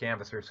Board of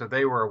Canvassers, so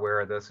they were aware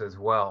of this as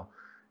well,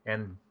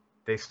 and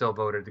they still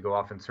voted to go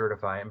off and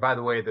certify. And by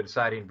the way, the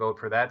deciding vote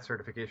for that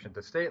certification at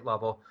the state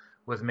level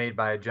was made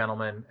by a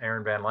gentleman,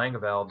 Aaron Van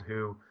Langeveld,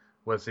 who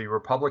was the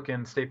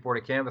Republican State Board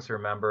of Canvasser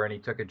member, and he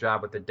took a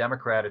job with the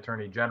Democrat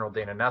Attorney General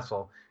Dana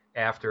Nessel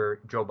after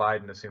Joe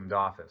Biden assumed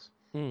office.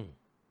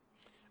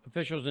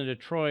 Officials in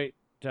Detroit,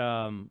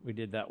 we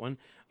did that one.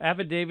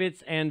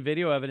 Affidavits and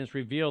video evidence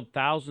revealed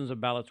thousands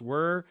of ballots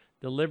were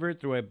delivered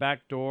through a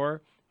back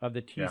door of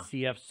the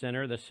TCF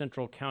Center, the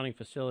central counting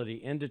facility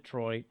in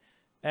Detroit,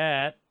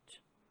 at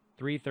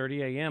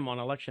 3:30 a.m. on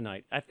election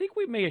night. I think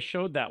we may have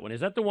showed that one. Is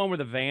that the one where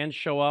the vans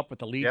show up with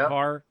the lead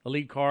car,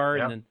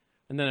 and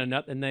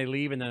then they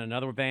leave, and then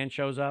another van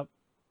shows up?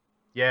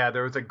 Yeah,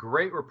 there was a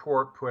great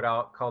report put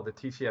out called the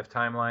TCF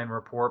Timeline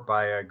Report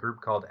by a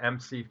group called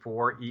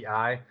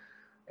MC4EI.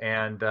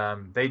 And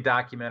they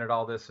documented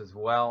all this as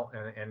well,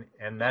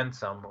 and then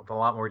some, with a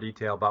lot more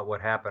detail about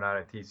what happened out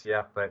at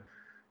TCF. But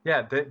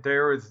yeah,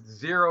 there was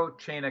zero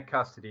chain of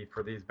custody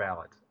for these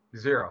ballots,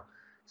 zero.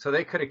 So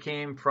they could have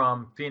came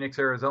from Phoenix,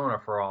 Arizona,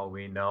 for all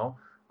we know,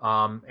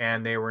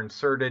 and they were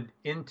inserted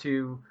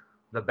into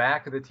the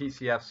back of the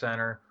TCF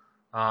Center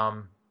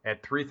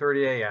at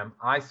 3:30 a.m.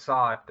 I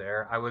saw it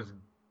there. I was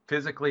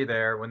physically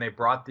there when they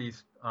brought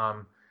these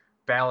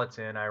ballots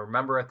in. I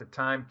remember at the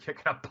time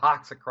kicking a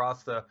box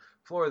across the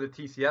floor of the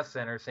TCS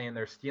Center saying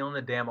they're stealing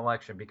the damn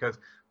election, because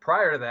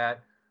prior to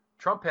that,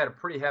 Trump had a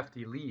pretty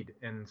hefty lead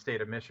in the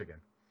state of Michigan,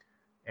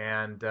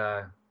 and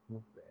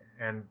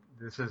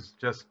this is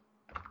just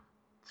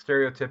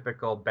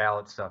stereotypical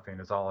ballot stuffing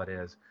is all it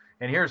is.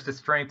 And here's the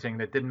strange thing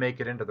that didn't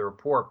make it into the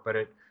report, but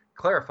it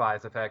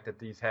clarifies the fact that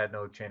these had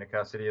no chain of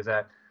custody, is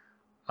that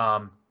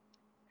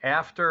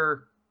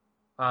after,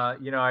 I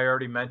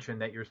already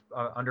mentioned that you're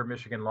under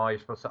Michigan law, you're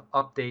supposed to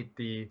update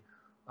the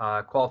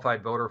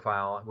qualified voter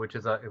file, which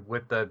is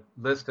with the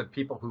list of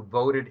people who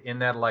voted in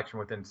that election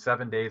within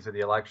 7 days of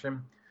the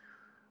election.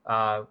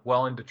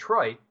 Well, in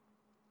Detroit,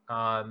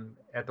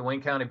 at the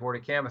Wayne County Board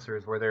of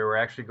Canvassers, where they were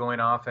actually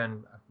going off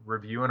and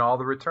reviewing all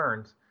the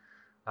returns,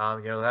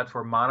 that's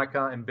where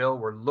Monica and Bill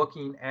were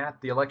looking at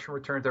the election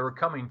returns that were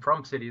coming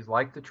from cities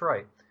like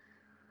Detroit.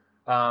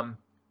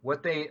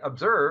 What they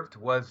observed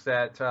was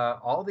that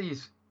all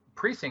these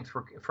precincts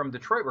from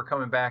Detroit were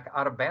coming back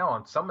out of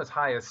balance, some as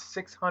high as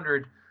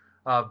 600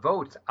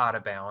 votes out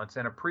of balance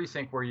in a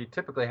precinct where you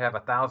typically have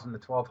 1,000 to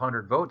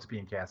 1,200 votes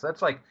being cast.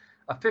 That's like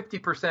a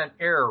 50%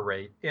 error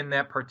rate in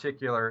that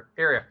particular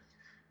area.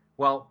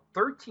 Well,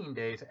 13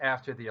 days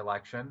after the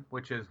election,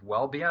 which is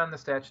well beyond the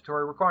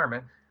statutory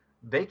requirement,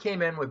 they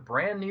came in with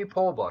brand new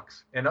poll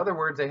books. In other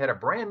words, they had a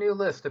brand new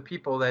list of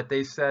people that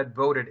they said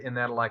voted in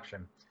that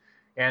election.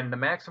 And the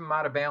maximum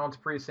out of balance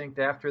precinct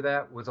after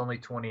that was only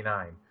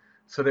 29.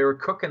 So they were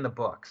cooking the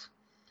books.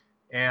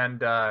 And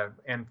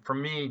for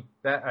me,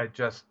 that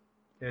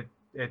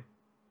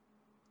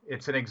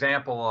it's an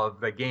example of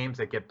the games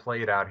that get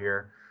played out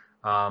here,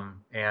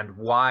 and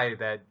why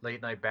that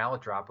late night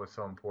ballot drop was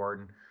so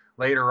important.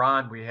 Later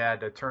on, we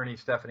had attorney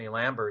Stephanie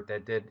Lambert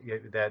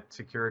that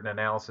secured an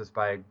analysis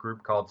by a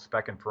group called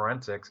Spec and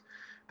Forensics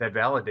that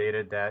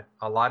validated that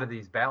a lot of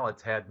these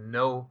ballots had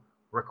no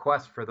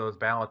request for those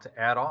ballots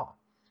at all.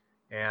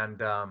 And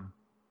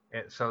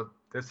so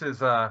this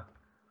is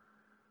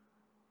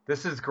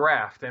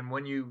graft. And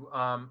when you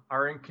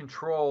are in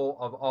control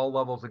of all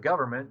levels of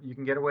government, you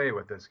can get away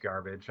with this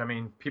garbage. I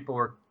mean, people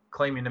were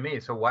claiming to me,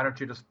 so why don't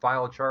you just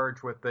file a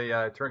charge with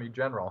the Attorney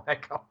General? I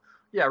go,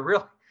 yeah,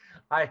 really?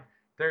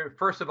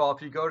 First of all,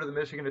 if you go to the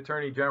Michigan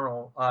Attorney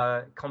General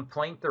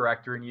complaint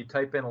directory and you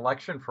type in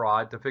election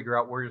fraud to figure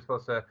out where you're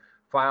supposed to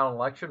file an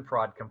election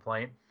fraud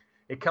complaint,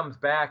 it comes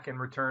back and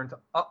returns,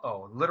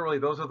 uh-oh. Literally,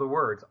 those are the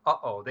words,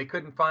 uh-oh. They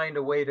couldn't find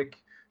a way to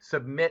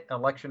submit an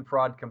election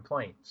fraud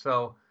complaint.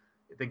 So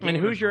the game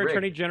And who's your rigged.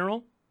 Attorney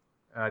General?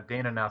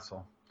 Dana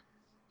Nessel.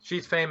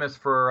 She's famous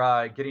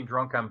for getting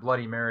drunk on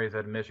Bloody Marys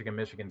at a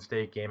Michigan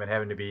State game and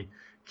having to be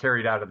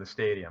carried out of the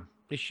stadium.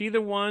 Is she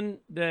the one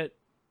that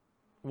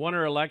won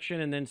her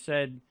election and then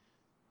said,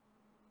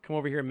 come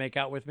over here and make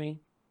out with me?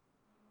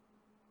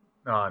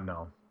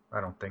 No,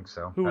 I don't think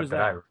so. Who was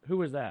that? Who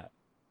was that?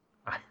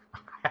 I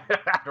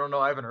don't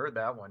know. I haven't heard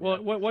that one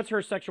Well, yet. what's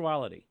her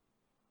sexuality?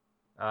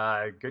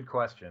 Good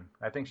question.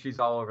 I think she's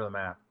all over the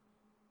map.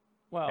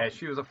 Well, yeah,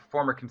 she was a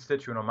former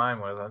constituent of mine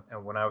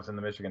when I was in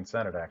the Michigan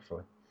Senate,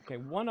 actually. okay,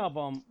 one of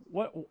them,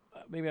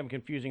 maybe I'm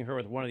confusing her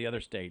with one of the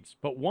other states,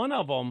 but one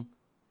of them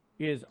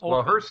is open.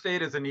 Well, her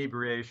state is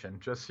inebriation,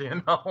 just so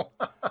you know.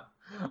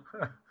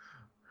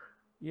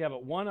 Yeah,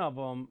 but one of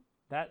them,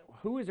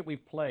 who is it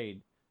we've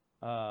played?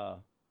 Yeah,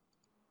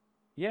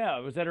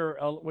 it was at her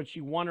when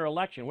she won her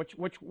election.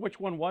 Which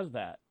one was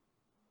that?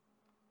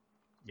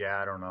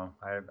 Yeah, I don't know.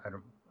 I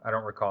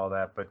don't recall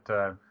that,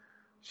 but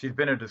she's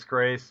been a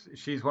disgrace.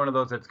 She's one of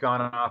those that's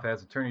gone off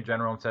as Attorney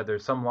General and said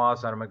there's some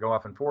laws that I'm going to go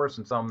off and enforce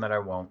and some that I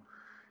won't.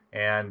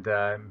 And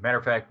matter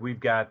of fact, we've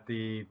got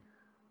I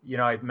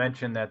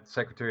mentioned that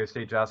Secretary of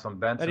State Jocelyn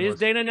Benson That is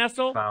Dana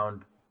Nessel?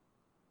 Found.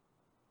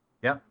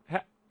 Yeah.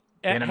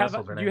 Dana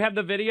Nessel's her name. Do you have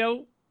the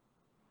video?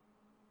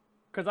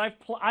 Because I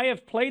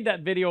have played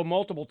that video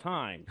multiple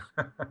times.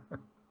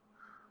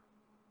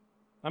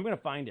 I'm going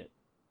to find it.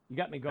 You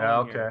got me going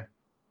okay. here.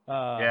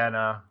 Yeah,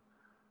 no.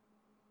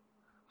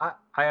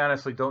 I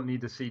honestly don't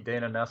need to see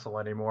Dana Nessel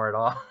anymore at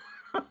all.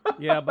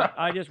 Yeah, but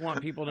I just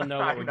want people to know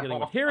what we're dealing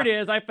with. Here it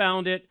is. I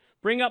found it.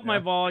 Bring up my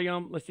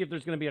volume. Let's see if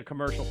there's going to be a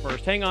commercial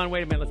first. Hang on.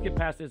 Wait a minute. Let's get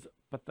past this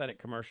pathetic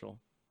commercial.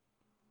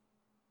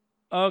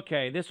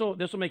 Okay, this will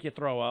make you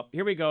throw up.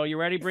 Here we go. You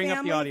ready? Bring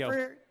up the audio.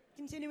 For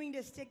continuing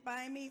to stick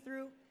by me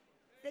through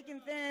thick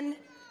and thin.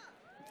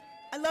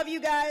 I love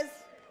you guys.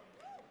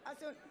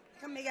 Also,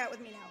 come make out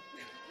with me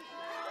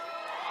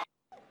now.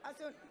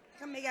 Also,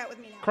 come make out with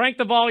me now. Crank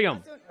the volume.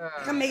 Also,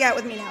 come make out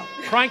with me now.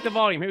 Crank the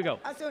volume. Here we go.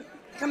 Also,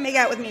 come make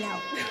out with me now.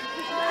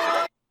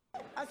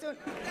 Also,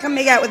 come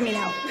make out with me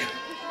now.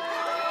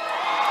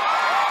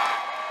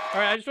 All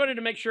right, I just wanted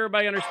to make sure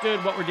everybody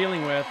understood what we're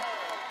dealing with.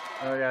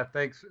 Oh yeah,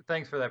 thanks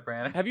for that,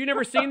 Brandon. Have you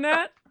never seen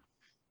that?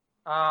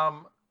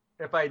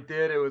 If I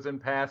did, it was in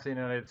passing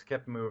and it just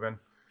kept moving.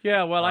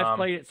 Yeah, well, I've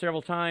played it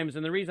several times,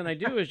 and the reason I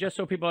do is just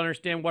so people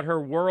understand what her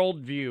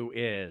worldview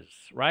is,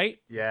 right?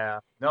 Yeah.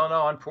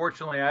 No,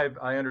 unfortunately,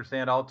 I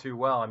understand all too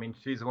well. I mean,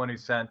 she's the one who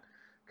sent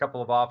a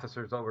couple of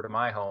officers over to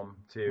my home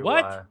to...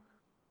 What?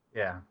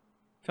 Yeah.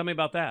 Tell me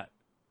about that.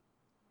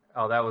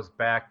 Oh, that was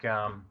back,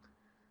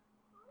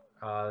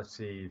 let's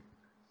see,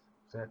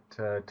 is that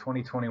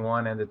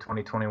 2021, end of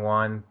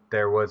 2021?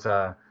 There was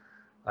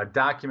a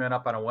document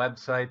up on a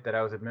website that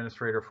I was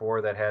administrator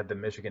for that had the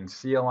Michigan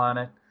seal on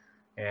it,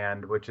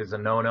 and which is a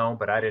no-no,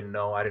 but I didn't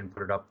know. I didn't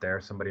put it up there.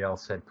 Somebody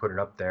else had put it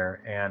up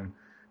there, and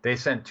they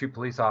sent 2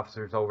 police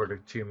officers over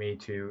to me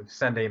to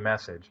send a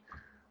message.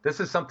 This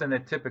is something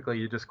that typically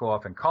you just go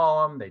off and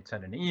call them. They'd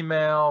send an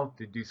email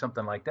to do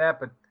something like that,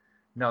 but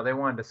no, they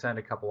wanted to send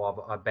a couple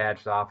of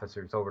badged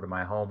officers over to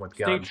my home with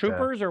State guns.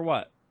 troopers or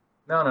what?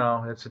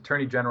 No. It's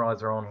Attorney General has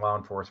their own law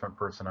enforcement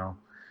personnel.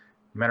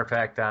 Matter of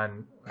fact,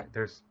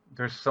 there's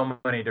so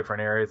many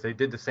different areas. They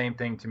did the same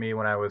thing to me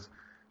when I was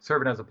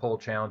serving as a poll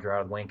challenger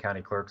out of the Wayne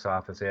County Clerk's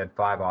office. They had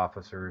 5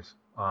 officers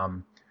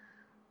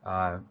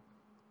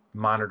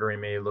monitoring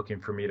me,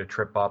 looking for me to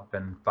trip up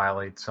and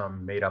violate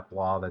some made-up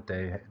law that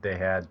they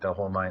had the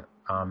whole night.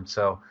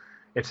 So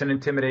it's an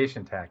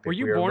intimidation tactic. Were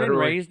you born and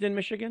raised in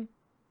Michigan?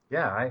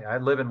 Yeah, I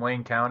live in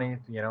Wayne County.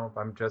 You know,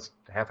 I'm just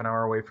half an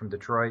hour away from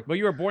Detroit. Well,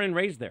 you were born and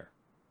raised there.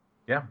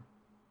 Yeah.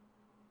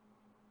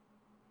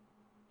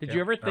 Did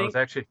you ever think? I was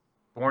actually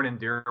born in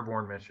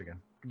Dearborn,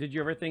 Michigan. Did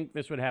you ever think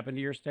this would happen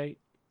to your state?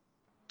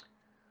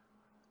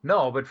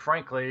 No, but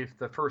frankly,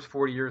 the first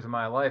 40 years of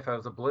my life, I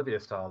was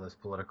oblivious to all this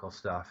political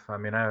stuff. I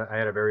mean, I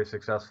had a very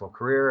successful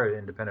career, an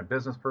independent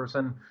business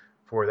person.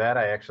 For that,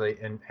 I actually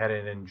had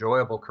an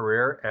enjoyable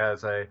career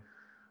as a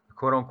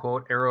quote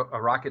unquote a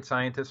rocket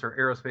scientist or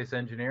aerospace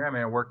engineer. I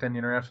mean, I worked on the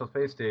International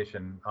Space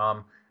Station.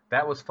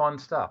 That was fun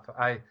stuff.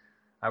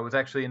 I was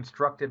actually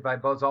instructed by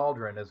Buzz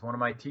Aldrin as one of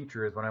my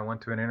teachers when I went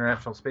to an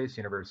International Space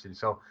University.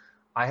 So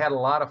I had a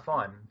lot of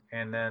fun.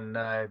 And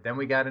then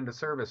we got into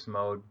service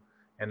mode.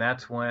 And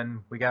that's when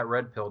we got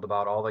red-pilled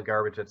about all the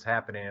garbage that's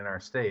happening in our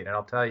state. And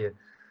I'll tell you,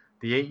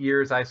 the 8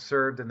 years I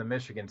served in the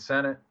Michigan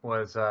Senate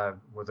was a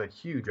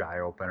huge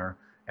eye-opener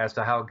as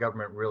to how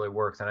government really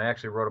works. And I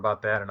actually wrote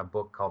about that in a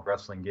book called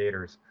Wrestling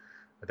Gators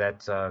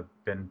that's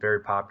been very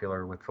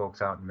popular with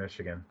folks out in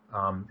Michigan.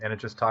 And it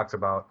just talks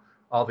about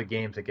all the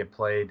games that get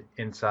played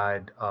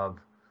inside of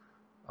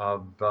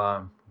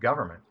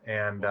government.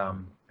 And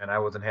I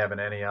wasn't having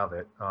any of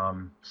it.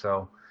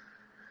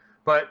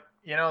 But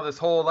you know, this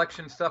whole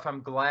election stuff,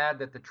 I'm glad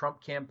that the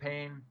Trump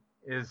campaign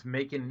is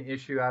making an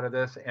issue out of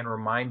this and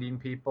reminding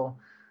people.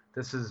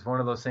 This is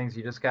one of those things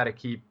you just got to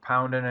keep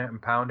pounding it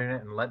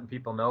and letting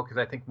people know, because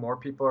I think more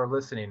people are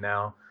listening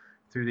now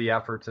through the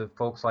efforts of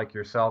folks like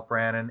yourself,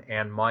 Brandon,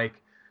 and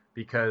Mike,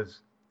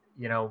 because,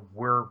 you know,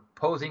 we're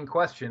posing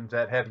questions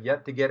that have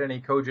yet to get any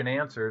cogent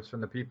answers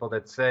from the people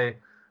that say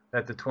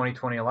that the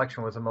 2020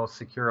 election was the most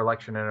secure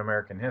election in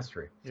American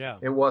history. Yeah.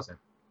 It wasn't.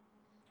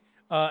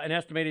 An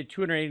estimated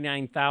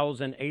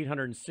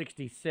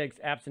 289,866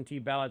 absentee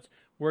ballots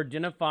were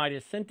identified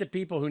as sent to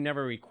people who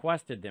never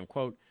requested them,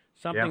 quote,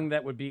 something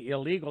that would be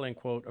illegal, end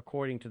quote,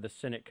 according to the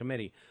Senate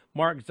committee.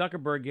 Mark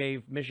Zuckerberg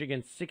gave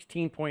Michigan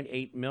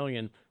 $16.8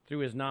 million through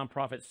his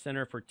nonprofit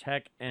Center for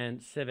Tech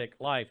and Civic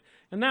Life.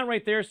 And that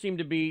right there seemed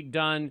to be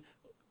done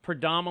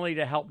predominantly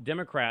to help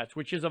Democrats,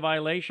 which is a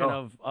violation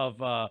of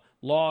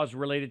laws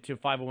related to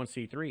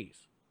 501c3s.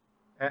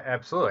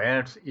 Absolutely, and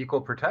it's equal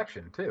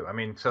protection too. I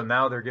mean, so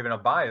now they're giving a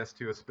bias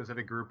to a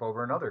specific group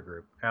over another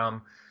group. And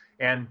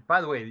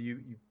by the way, you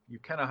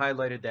kind of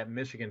highlighted that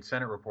Michigan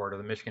Senate report, or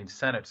the Michigan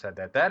Senate said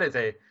that. That is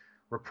a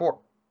report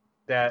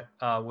that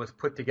was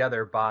put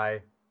together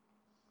by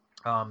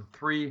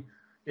 3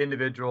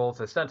 individuals,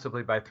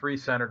 ostensibly by 3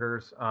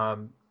 senators,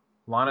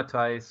 Lana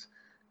Tice,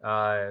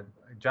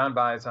 John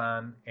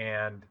Bison,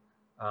 and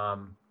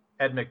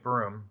Ed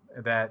McBroom,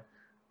 that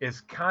is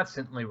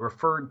constantly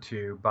referred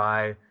to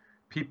by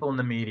people in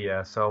the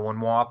media. So when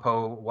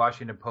WAPO,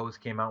 Washington Post,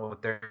 came out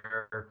with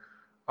their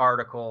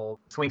article,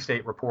 Swing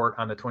State Report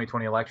on the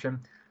 2020 election,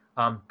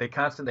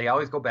 they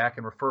always go back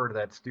and refer to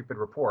that stupid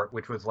report,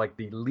 which was like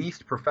the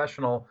least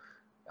professional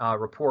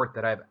report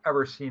that I've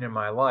ever seen in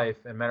my life.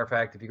 And matter of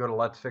fact, if you go to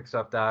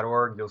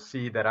letsfixstuff.org, you'll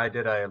see that I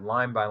did a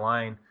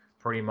line-by-line,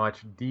 pretty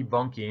much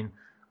debunking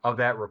of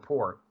that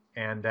report,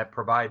 and that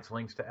provides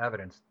links to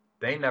evidence.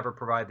 They never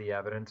provide the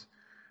evidence.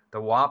 The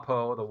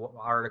WAPO, the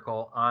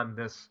article on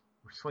this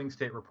Swing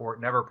State Report,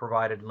 never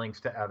provided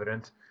links to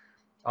evidence.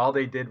 All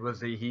they did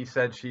was the he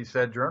said, she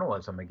said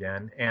journalism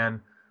again.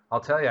 And I'll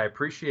tell you, I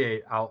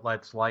appreciate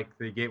outlets like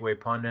the Gateway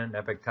Pundit and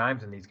Epic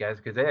Times and these guys,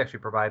 because they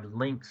actually provide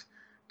links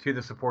to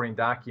the supporting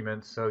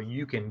documents, so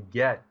you can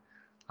get,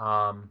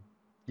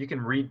 you can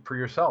read for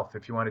yourself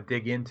if you want to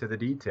dig into the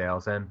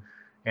details. And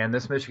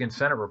this Michigan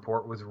Senate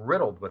report was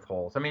riddled with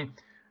holes. I mean,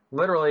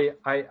 literally,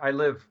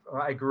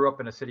 I grew up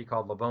in a city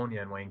called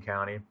Livonia in Wayne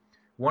County.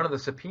 One of the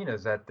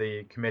subpoenas that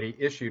the committee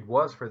issued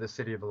was for the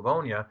city of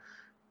Livonia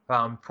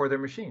for their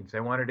machines. They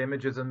wanted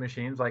images of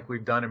machines like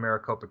we've done in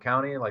Maricopa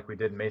County, like we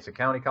did in Mesa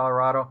County,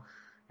 Colorado,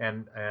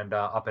 and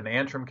up in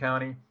Antrim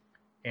County.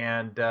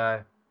 And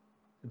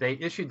they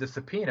issued the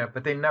subpoena,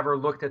 but they never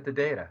looked at the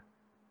data.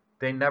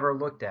 They never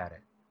looked at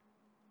it.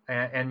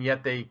 And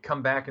yet they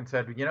come back and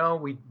said, you know,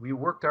 we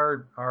worked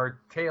our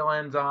tail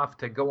ends off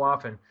to go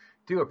off and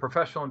do a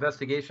professional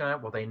investigation on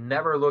it. Well, they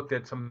never looked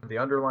at some of the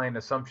underlying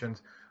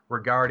assumptions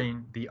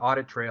regarding the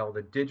audit trail,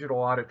 the digital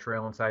audit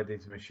trail inside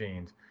these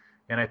machines.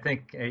 And I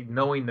think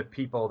knowing the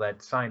people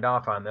that signed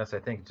off on this, I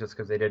think just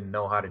because they didn't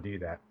know how to do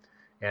that.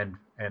 And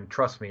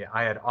trust me,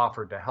 I had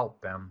offered to help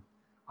them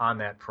on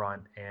that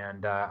front,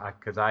 and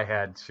because I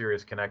had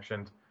serious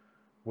connections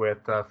with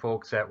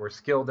folks that were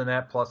skilled in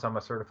that. Plus, I'm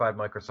a certified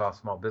Microsoft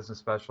small business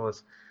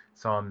specialist,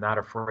 so I'm not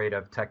afraid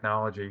of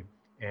technology.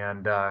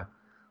 And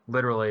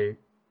literally,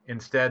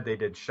 instead, they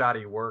did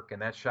shoddy work,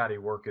 and that shoddy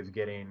work is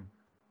getting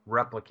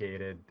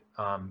replicated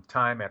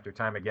time after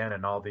time again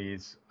in all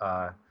these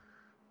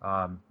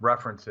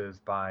references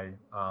by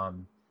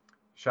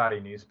shoddy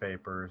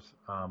newspapers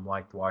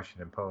like the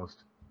Washington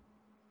Post.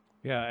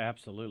 Yeah,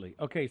 absolutely.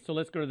 Okay, so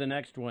let's go to the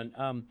next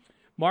one.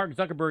 Mark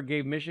Zuckerberg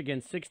gave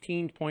Michigan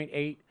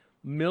 $16.8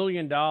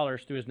 million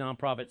through his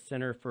nonprofit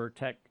Center for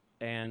Tech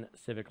and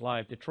Civic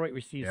Life. Detroit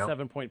received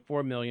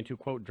 $7.4 million to,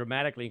 quote,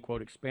 dramatically,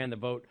 quote, expand the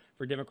vote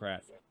for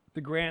Democrats.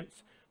 The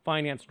grants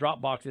finance drop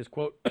boxes,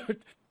 quote,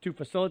 to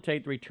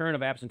facilitate the return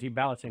of absentee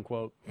ballots, end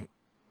quote,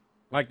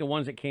 like the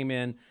ones that came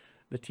in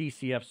the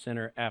TCF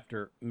Center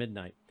after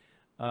midnight.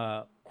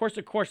 Of course,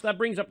 that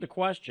brings up the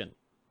question.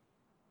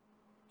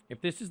 If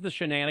this is the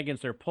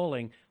shenanigans they're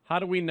pulling, how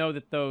do we know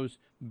that those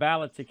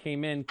ballots that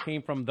came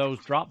from those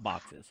drop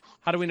boxes?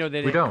 How do we know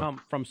they didn't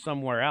come from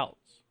somewhere else?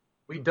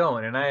 We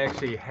don't, and I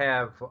actually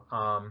have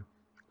on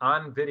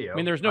video. I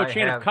mean, there's no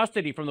chain of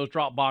custody from those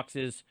drop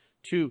boxes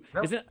to.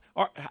 No. Isn't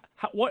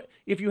what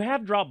if you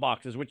have drop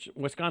boxes, which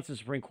Wisconsin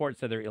Supreme Court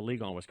said they're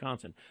illegal in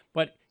Wisconsin,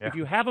 but if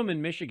you have them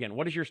in Michigan,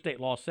 what does your state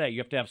law say? You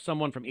have to have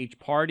someone from each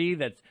party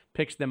that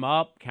picks them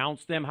up,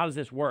 counts them. How does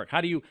this work?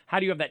 How do you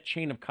have that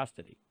chain of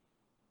custody?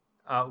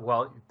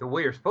 Well, the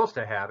way you're supposed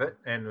to have it,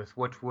 and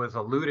which was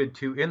alluded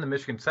to in the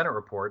Michigan Senate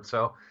report.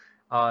 So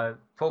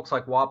folks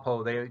like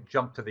WAPO, they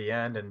jump to the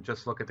end and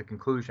just look at the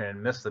conclusion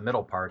and miss the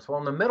middle parts. Well,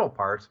 in the middle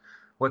parts,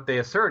 what they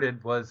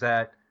asserted was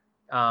that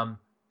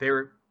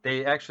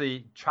they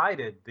actually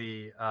chided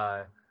the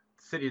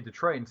city of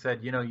Detroit and said,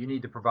 you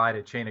need to provide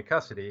a chain of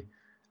custody,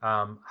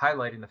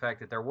 highlighting the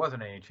fact that there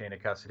wasn't any chain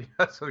of custody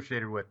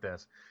associated with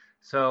this.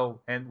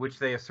 So, and which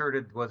they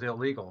asserted was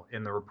illegal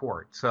in the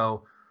report.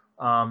 So.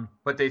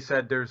 But they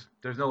said there's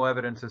no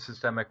evidence of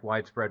systemic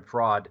widespread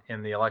fraud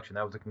in the election.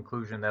 That was the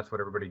conclusion. That's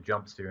what everybody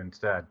jumps to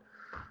instead.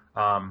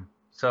 I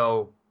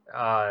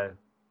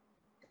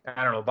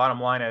don't know. Bottom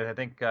line, I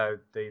think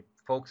the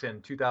folks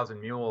in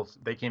 2,000 Mules,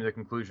 they came to the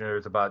conclusion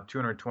there's about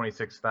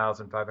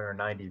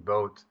 226,590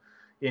 votes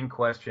in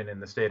question in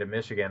the state of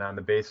Michigan on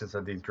the basis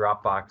of these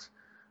Dropbox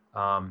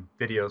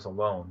videos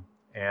alone.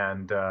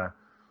 And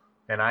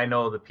I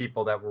know the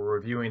people that were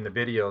reviewing the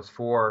videos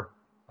for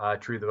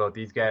True the Vote.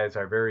 These guys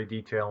are very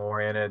detail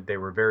oriented. They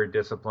were very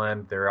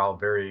disciplined. They're all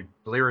very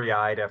bleary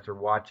eyed after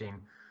watching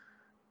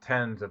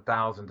tens of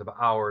thousands of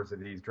hours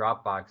of these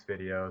Dropbox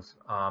videos.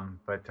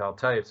 But I'll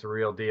tell you, it's the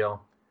real deal.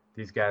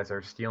 These guys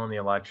are stealing the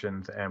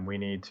elections, and we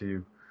need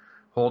to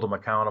hold them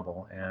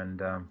accountable.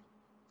 And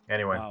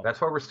anyway,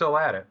 that's why we're still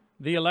at it.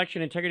 The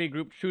election integrity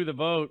group True the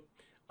Vote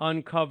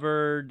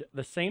uncovered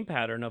the same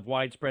pattern of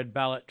widespread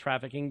ballot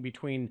trafficking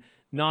between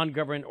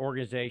non-government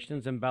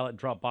organizations and ballot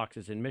drop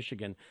boxes in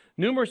Michigan.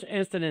 Numerous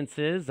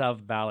incidences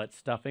of ballot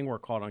stuffing were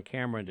caught on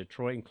camera in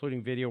Detroit,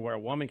 including video where a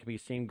woman can be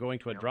seen going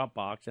to a drop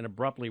box and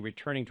abruptly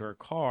returning to her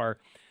car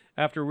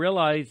after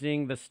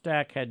realizing the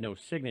stack had no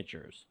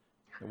signatures.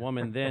 The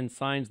woman then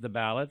signs the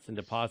ballots and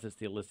deposits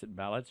the illicit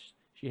ballots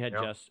she had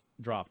just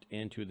dropped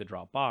into the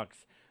drop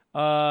box.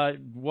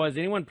 Was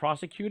anyone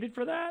prosecuted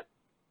for that?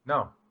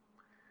 No.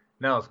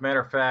 As a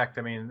matter of fact,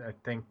 I mean, I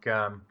think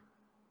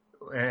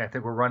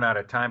we're running out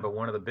of time, but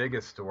one of the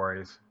biggest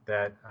stories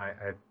that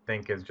I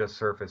think has just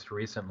surfaced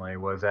recently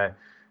was that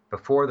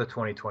before the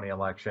 2020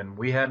 election,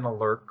 we had an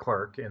alert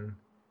clerk in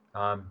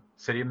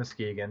city of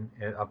Muskegon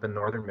up in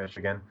northern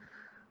Michigan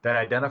that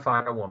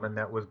identified a woman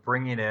that was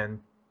bringing in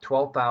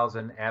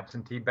 12,000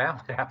 absentee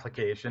ballot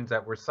applications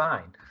that were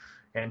signed.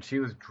 And she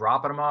was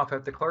dropping them off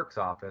at the clerk's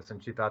office,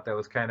 and she thought that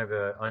was kind of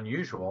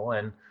unusual.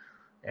 And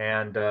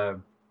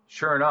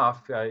sure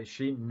enough,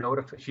 she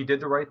did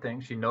the right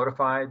thing. She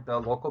notified the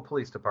local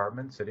police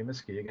department, City of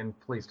Muskegon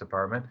Police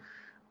Department.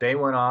 They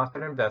went off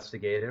and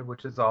investigated,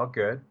 which is all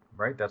good,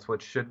 right? That's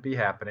what should be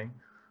happening.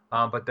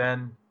 But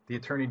then the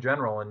Attorney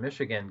General in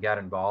Michigan got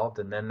involved,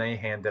 and then they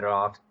handed it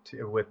off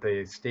with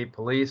the state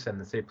police, and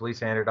the state police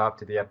handed it off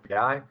to the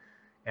FBI,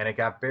 and it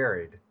got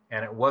buried.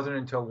 And it wasn't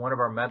until one of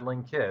our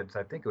meddling kids,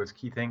 I think it was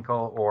Keith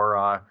Hinkle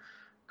or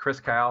Chris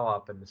Kyle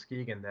up in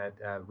Muskegon, that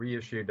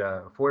reissued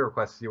a FOIA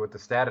request to see what the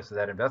status of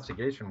that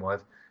investigation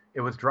was. It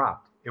was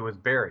dropped. It was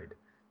buried.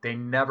 They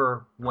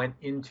never went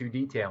into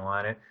detail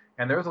on it.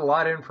 And there's a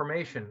lot of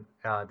information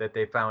that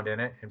they found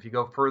in it. If you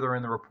go further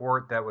in the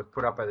report that was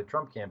put up by the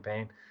Trump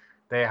campaign,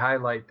 they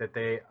highlight that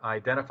they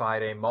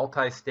identified a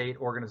multi-state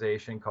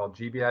organization called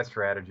GBI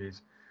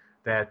Strategies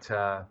that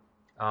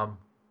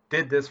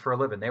did this for a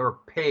living. They were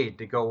paid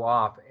to go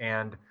off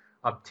and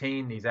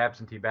obtain these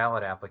absentee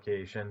ballot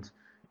applications.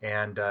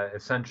 And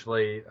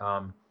essentially,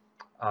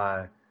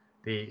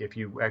 if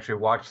you actually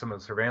watch some of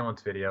the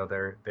surveillance video,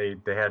 they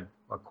had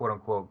a quote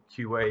unquote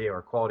QA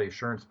or quality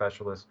assurance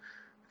specialist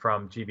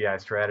from GBI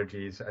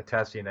Strategies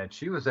attesting that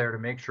she was there to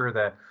make sure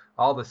that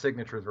all the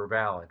signatures were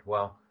valid.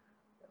 Well,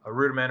 a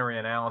rudimentary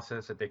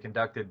analysis that they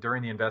conducted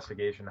during the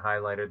investigation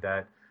highlighted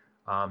that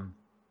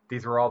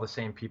these were all the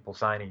same people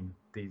signing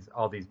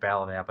all these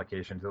ballot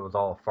applications. It was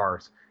all a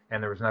farce,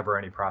 and there was never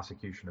any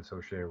prosecution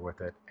associated with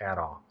it at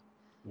all.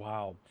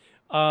 Wow.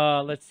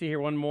 Let's see here.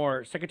 One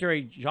more.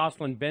 Secretary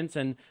Jocelyn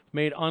Benson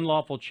made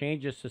unlawful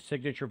changes to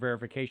signature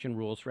verification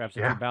rules for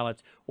absentee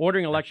ballots,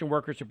 ordering election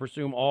workers to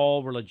presume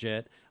all were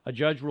legit. A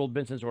judge ruled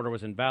Benson's order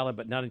was invalid,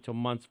 but not until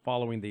months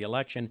following the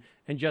election,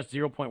 and just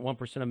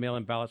 0.1% of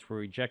mail-in ballots were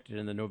rejected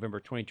in the November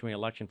 2020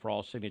 election for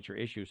all signature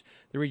issues.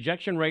 The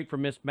rejection rate for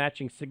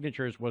mismatching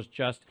signatures was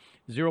just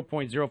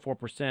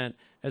 0.04%,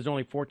 as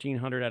only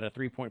 1,400 out of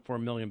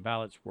 3.4 million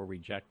ballots were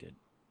rejected.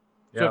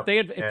 So if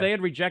they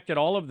had rejected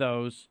all of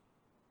those,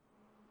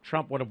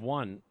 Trump would have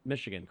won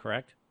Michigan,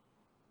 correct?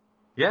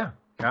 Yeah,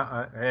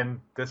 and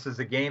this is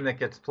a game that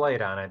gets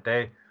played on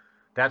it.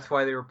 That's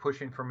why they were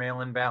pushing for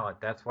mail-in ballot.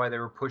 That's why they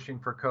were pushing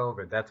for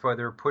COVID. That's why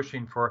they were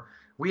pushing for.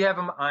 We have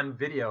them on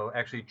video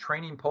actually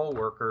training poll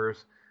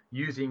workers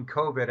using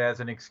COVID as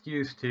an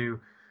excuse to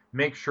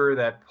make sure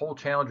that poll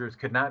challengers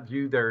could not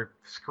view their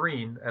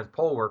screen as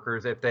poll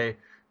workers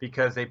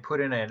because they put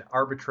in an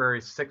arbitrary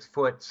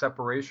 6-foot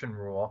separation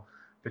rule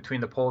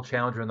between the poll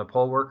challenger and the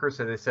poll worker.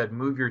 So they said,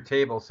 move your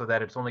table so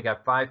that it's only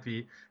got 5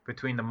 feet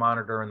between the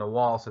monitor and the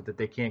wall so that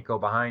they can't go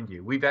behind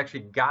you. We've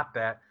actually got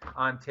that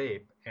on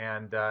tape,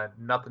 and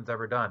nothing's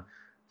ever done.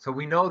 So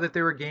we know that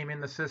they were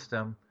gaming the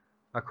system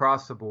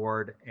across the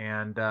board,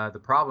 and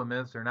the problem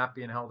is they're not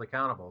being held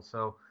accountable.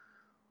 So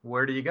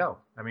where do you go?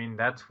 I mean,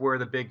 that's where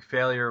the big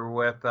failure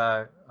with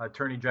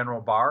Attorney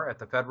General Barr at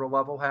the federal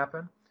level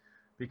happened,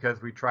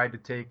 because we tried to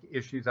take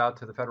issues out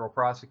to the federal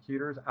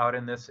prosecutors out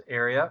in this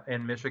area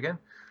in Michigan,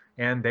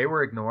 and they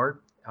were ignored.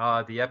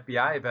 The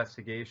FBI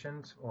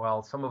investigations,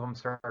 well, some of them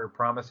started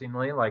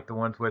promisingly, like the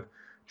ones with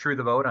True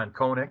the Vote on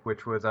Colbeck,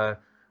 which was a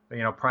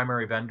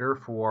primary vendor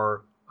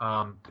for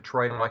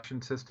Detroit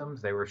election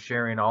systems. They were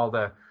sharing all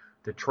the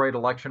Detroit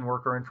election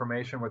worker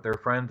information with their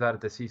friends out at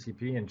the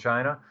CCP in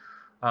China.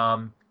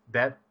 When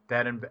the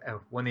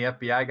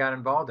FBI got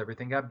involved,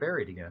 everything got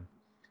buried again.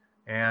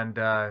 And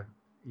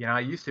I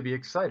used to be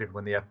excited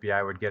when the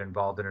FBI would get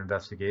involved in an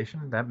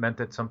investigation. That meant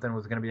that something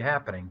was going to be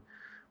happening.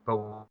 But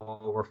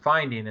what we're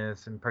finding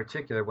is, in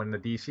particular, when the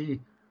D.C.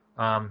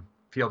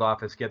 field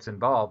office gets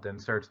involved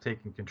and starts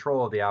taking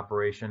control of the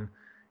operation,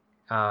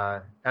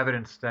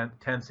 evidence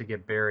tends to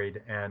get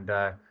buried, and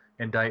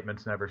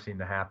indictments never seem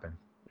to happen.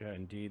 Yeah,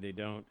 indeed, they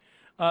don't.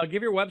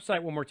 Give your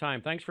website one more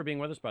time. Thanks for being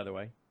with us, by the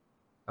way.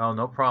 Oh,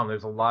 no problem.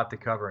 There's a lot to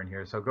cover in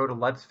here. So go to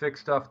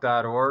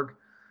letsfixstuff.org.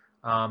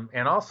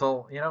 And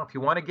also, if you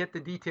want to get the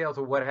details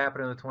of what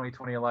happened in the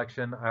 2020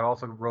 election, I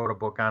also wrote a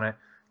book on it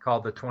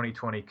called The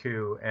 2020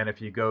 Coup. And if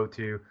you go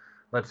to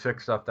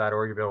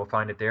letsfixstuff.org, you'll be able to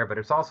find it there. But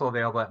it's also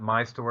available at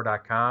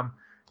mystore.com.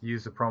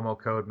 Use the promo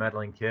code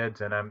Meddling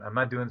Kids. And I'm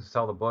not doing this to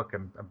sell the book.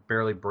 I'm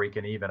barely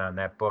breaking even on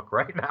that book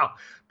right now.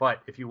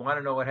 But if you want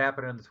to know what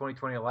happened in the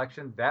 2020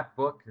 election, that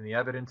book and the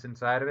evidence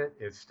inside of it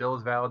is still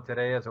as valid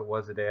today as it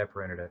was the day I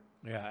printed it.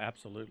 Yeah,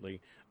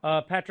 absolutely.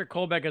 Patrick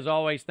Colbeck, as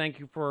always, thank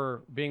you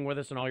for being with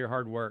us and all your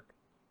hard work.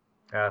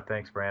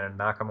 Thanks, Brandon.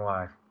 Knock 'em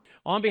alive.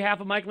 On behalf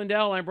of Mike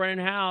Lindell, I'm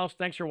Brandon House.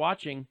 Thanks for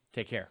watching.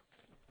 Take care.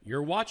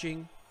 You're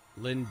watching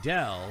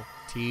Lindell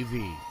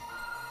TV.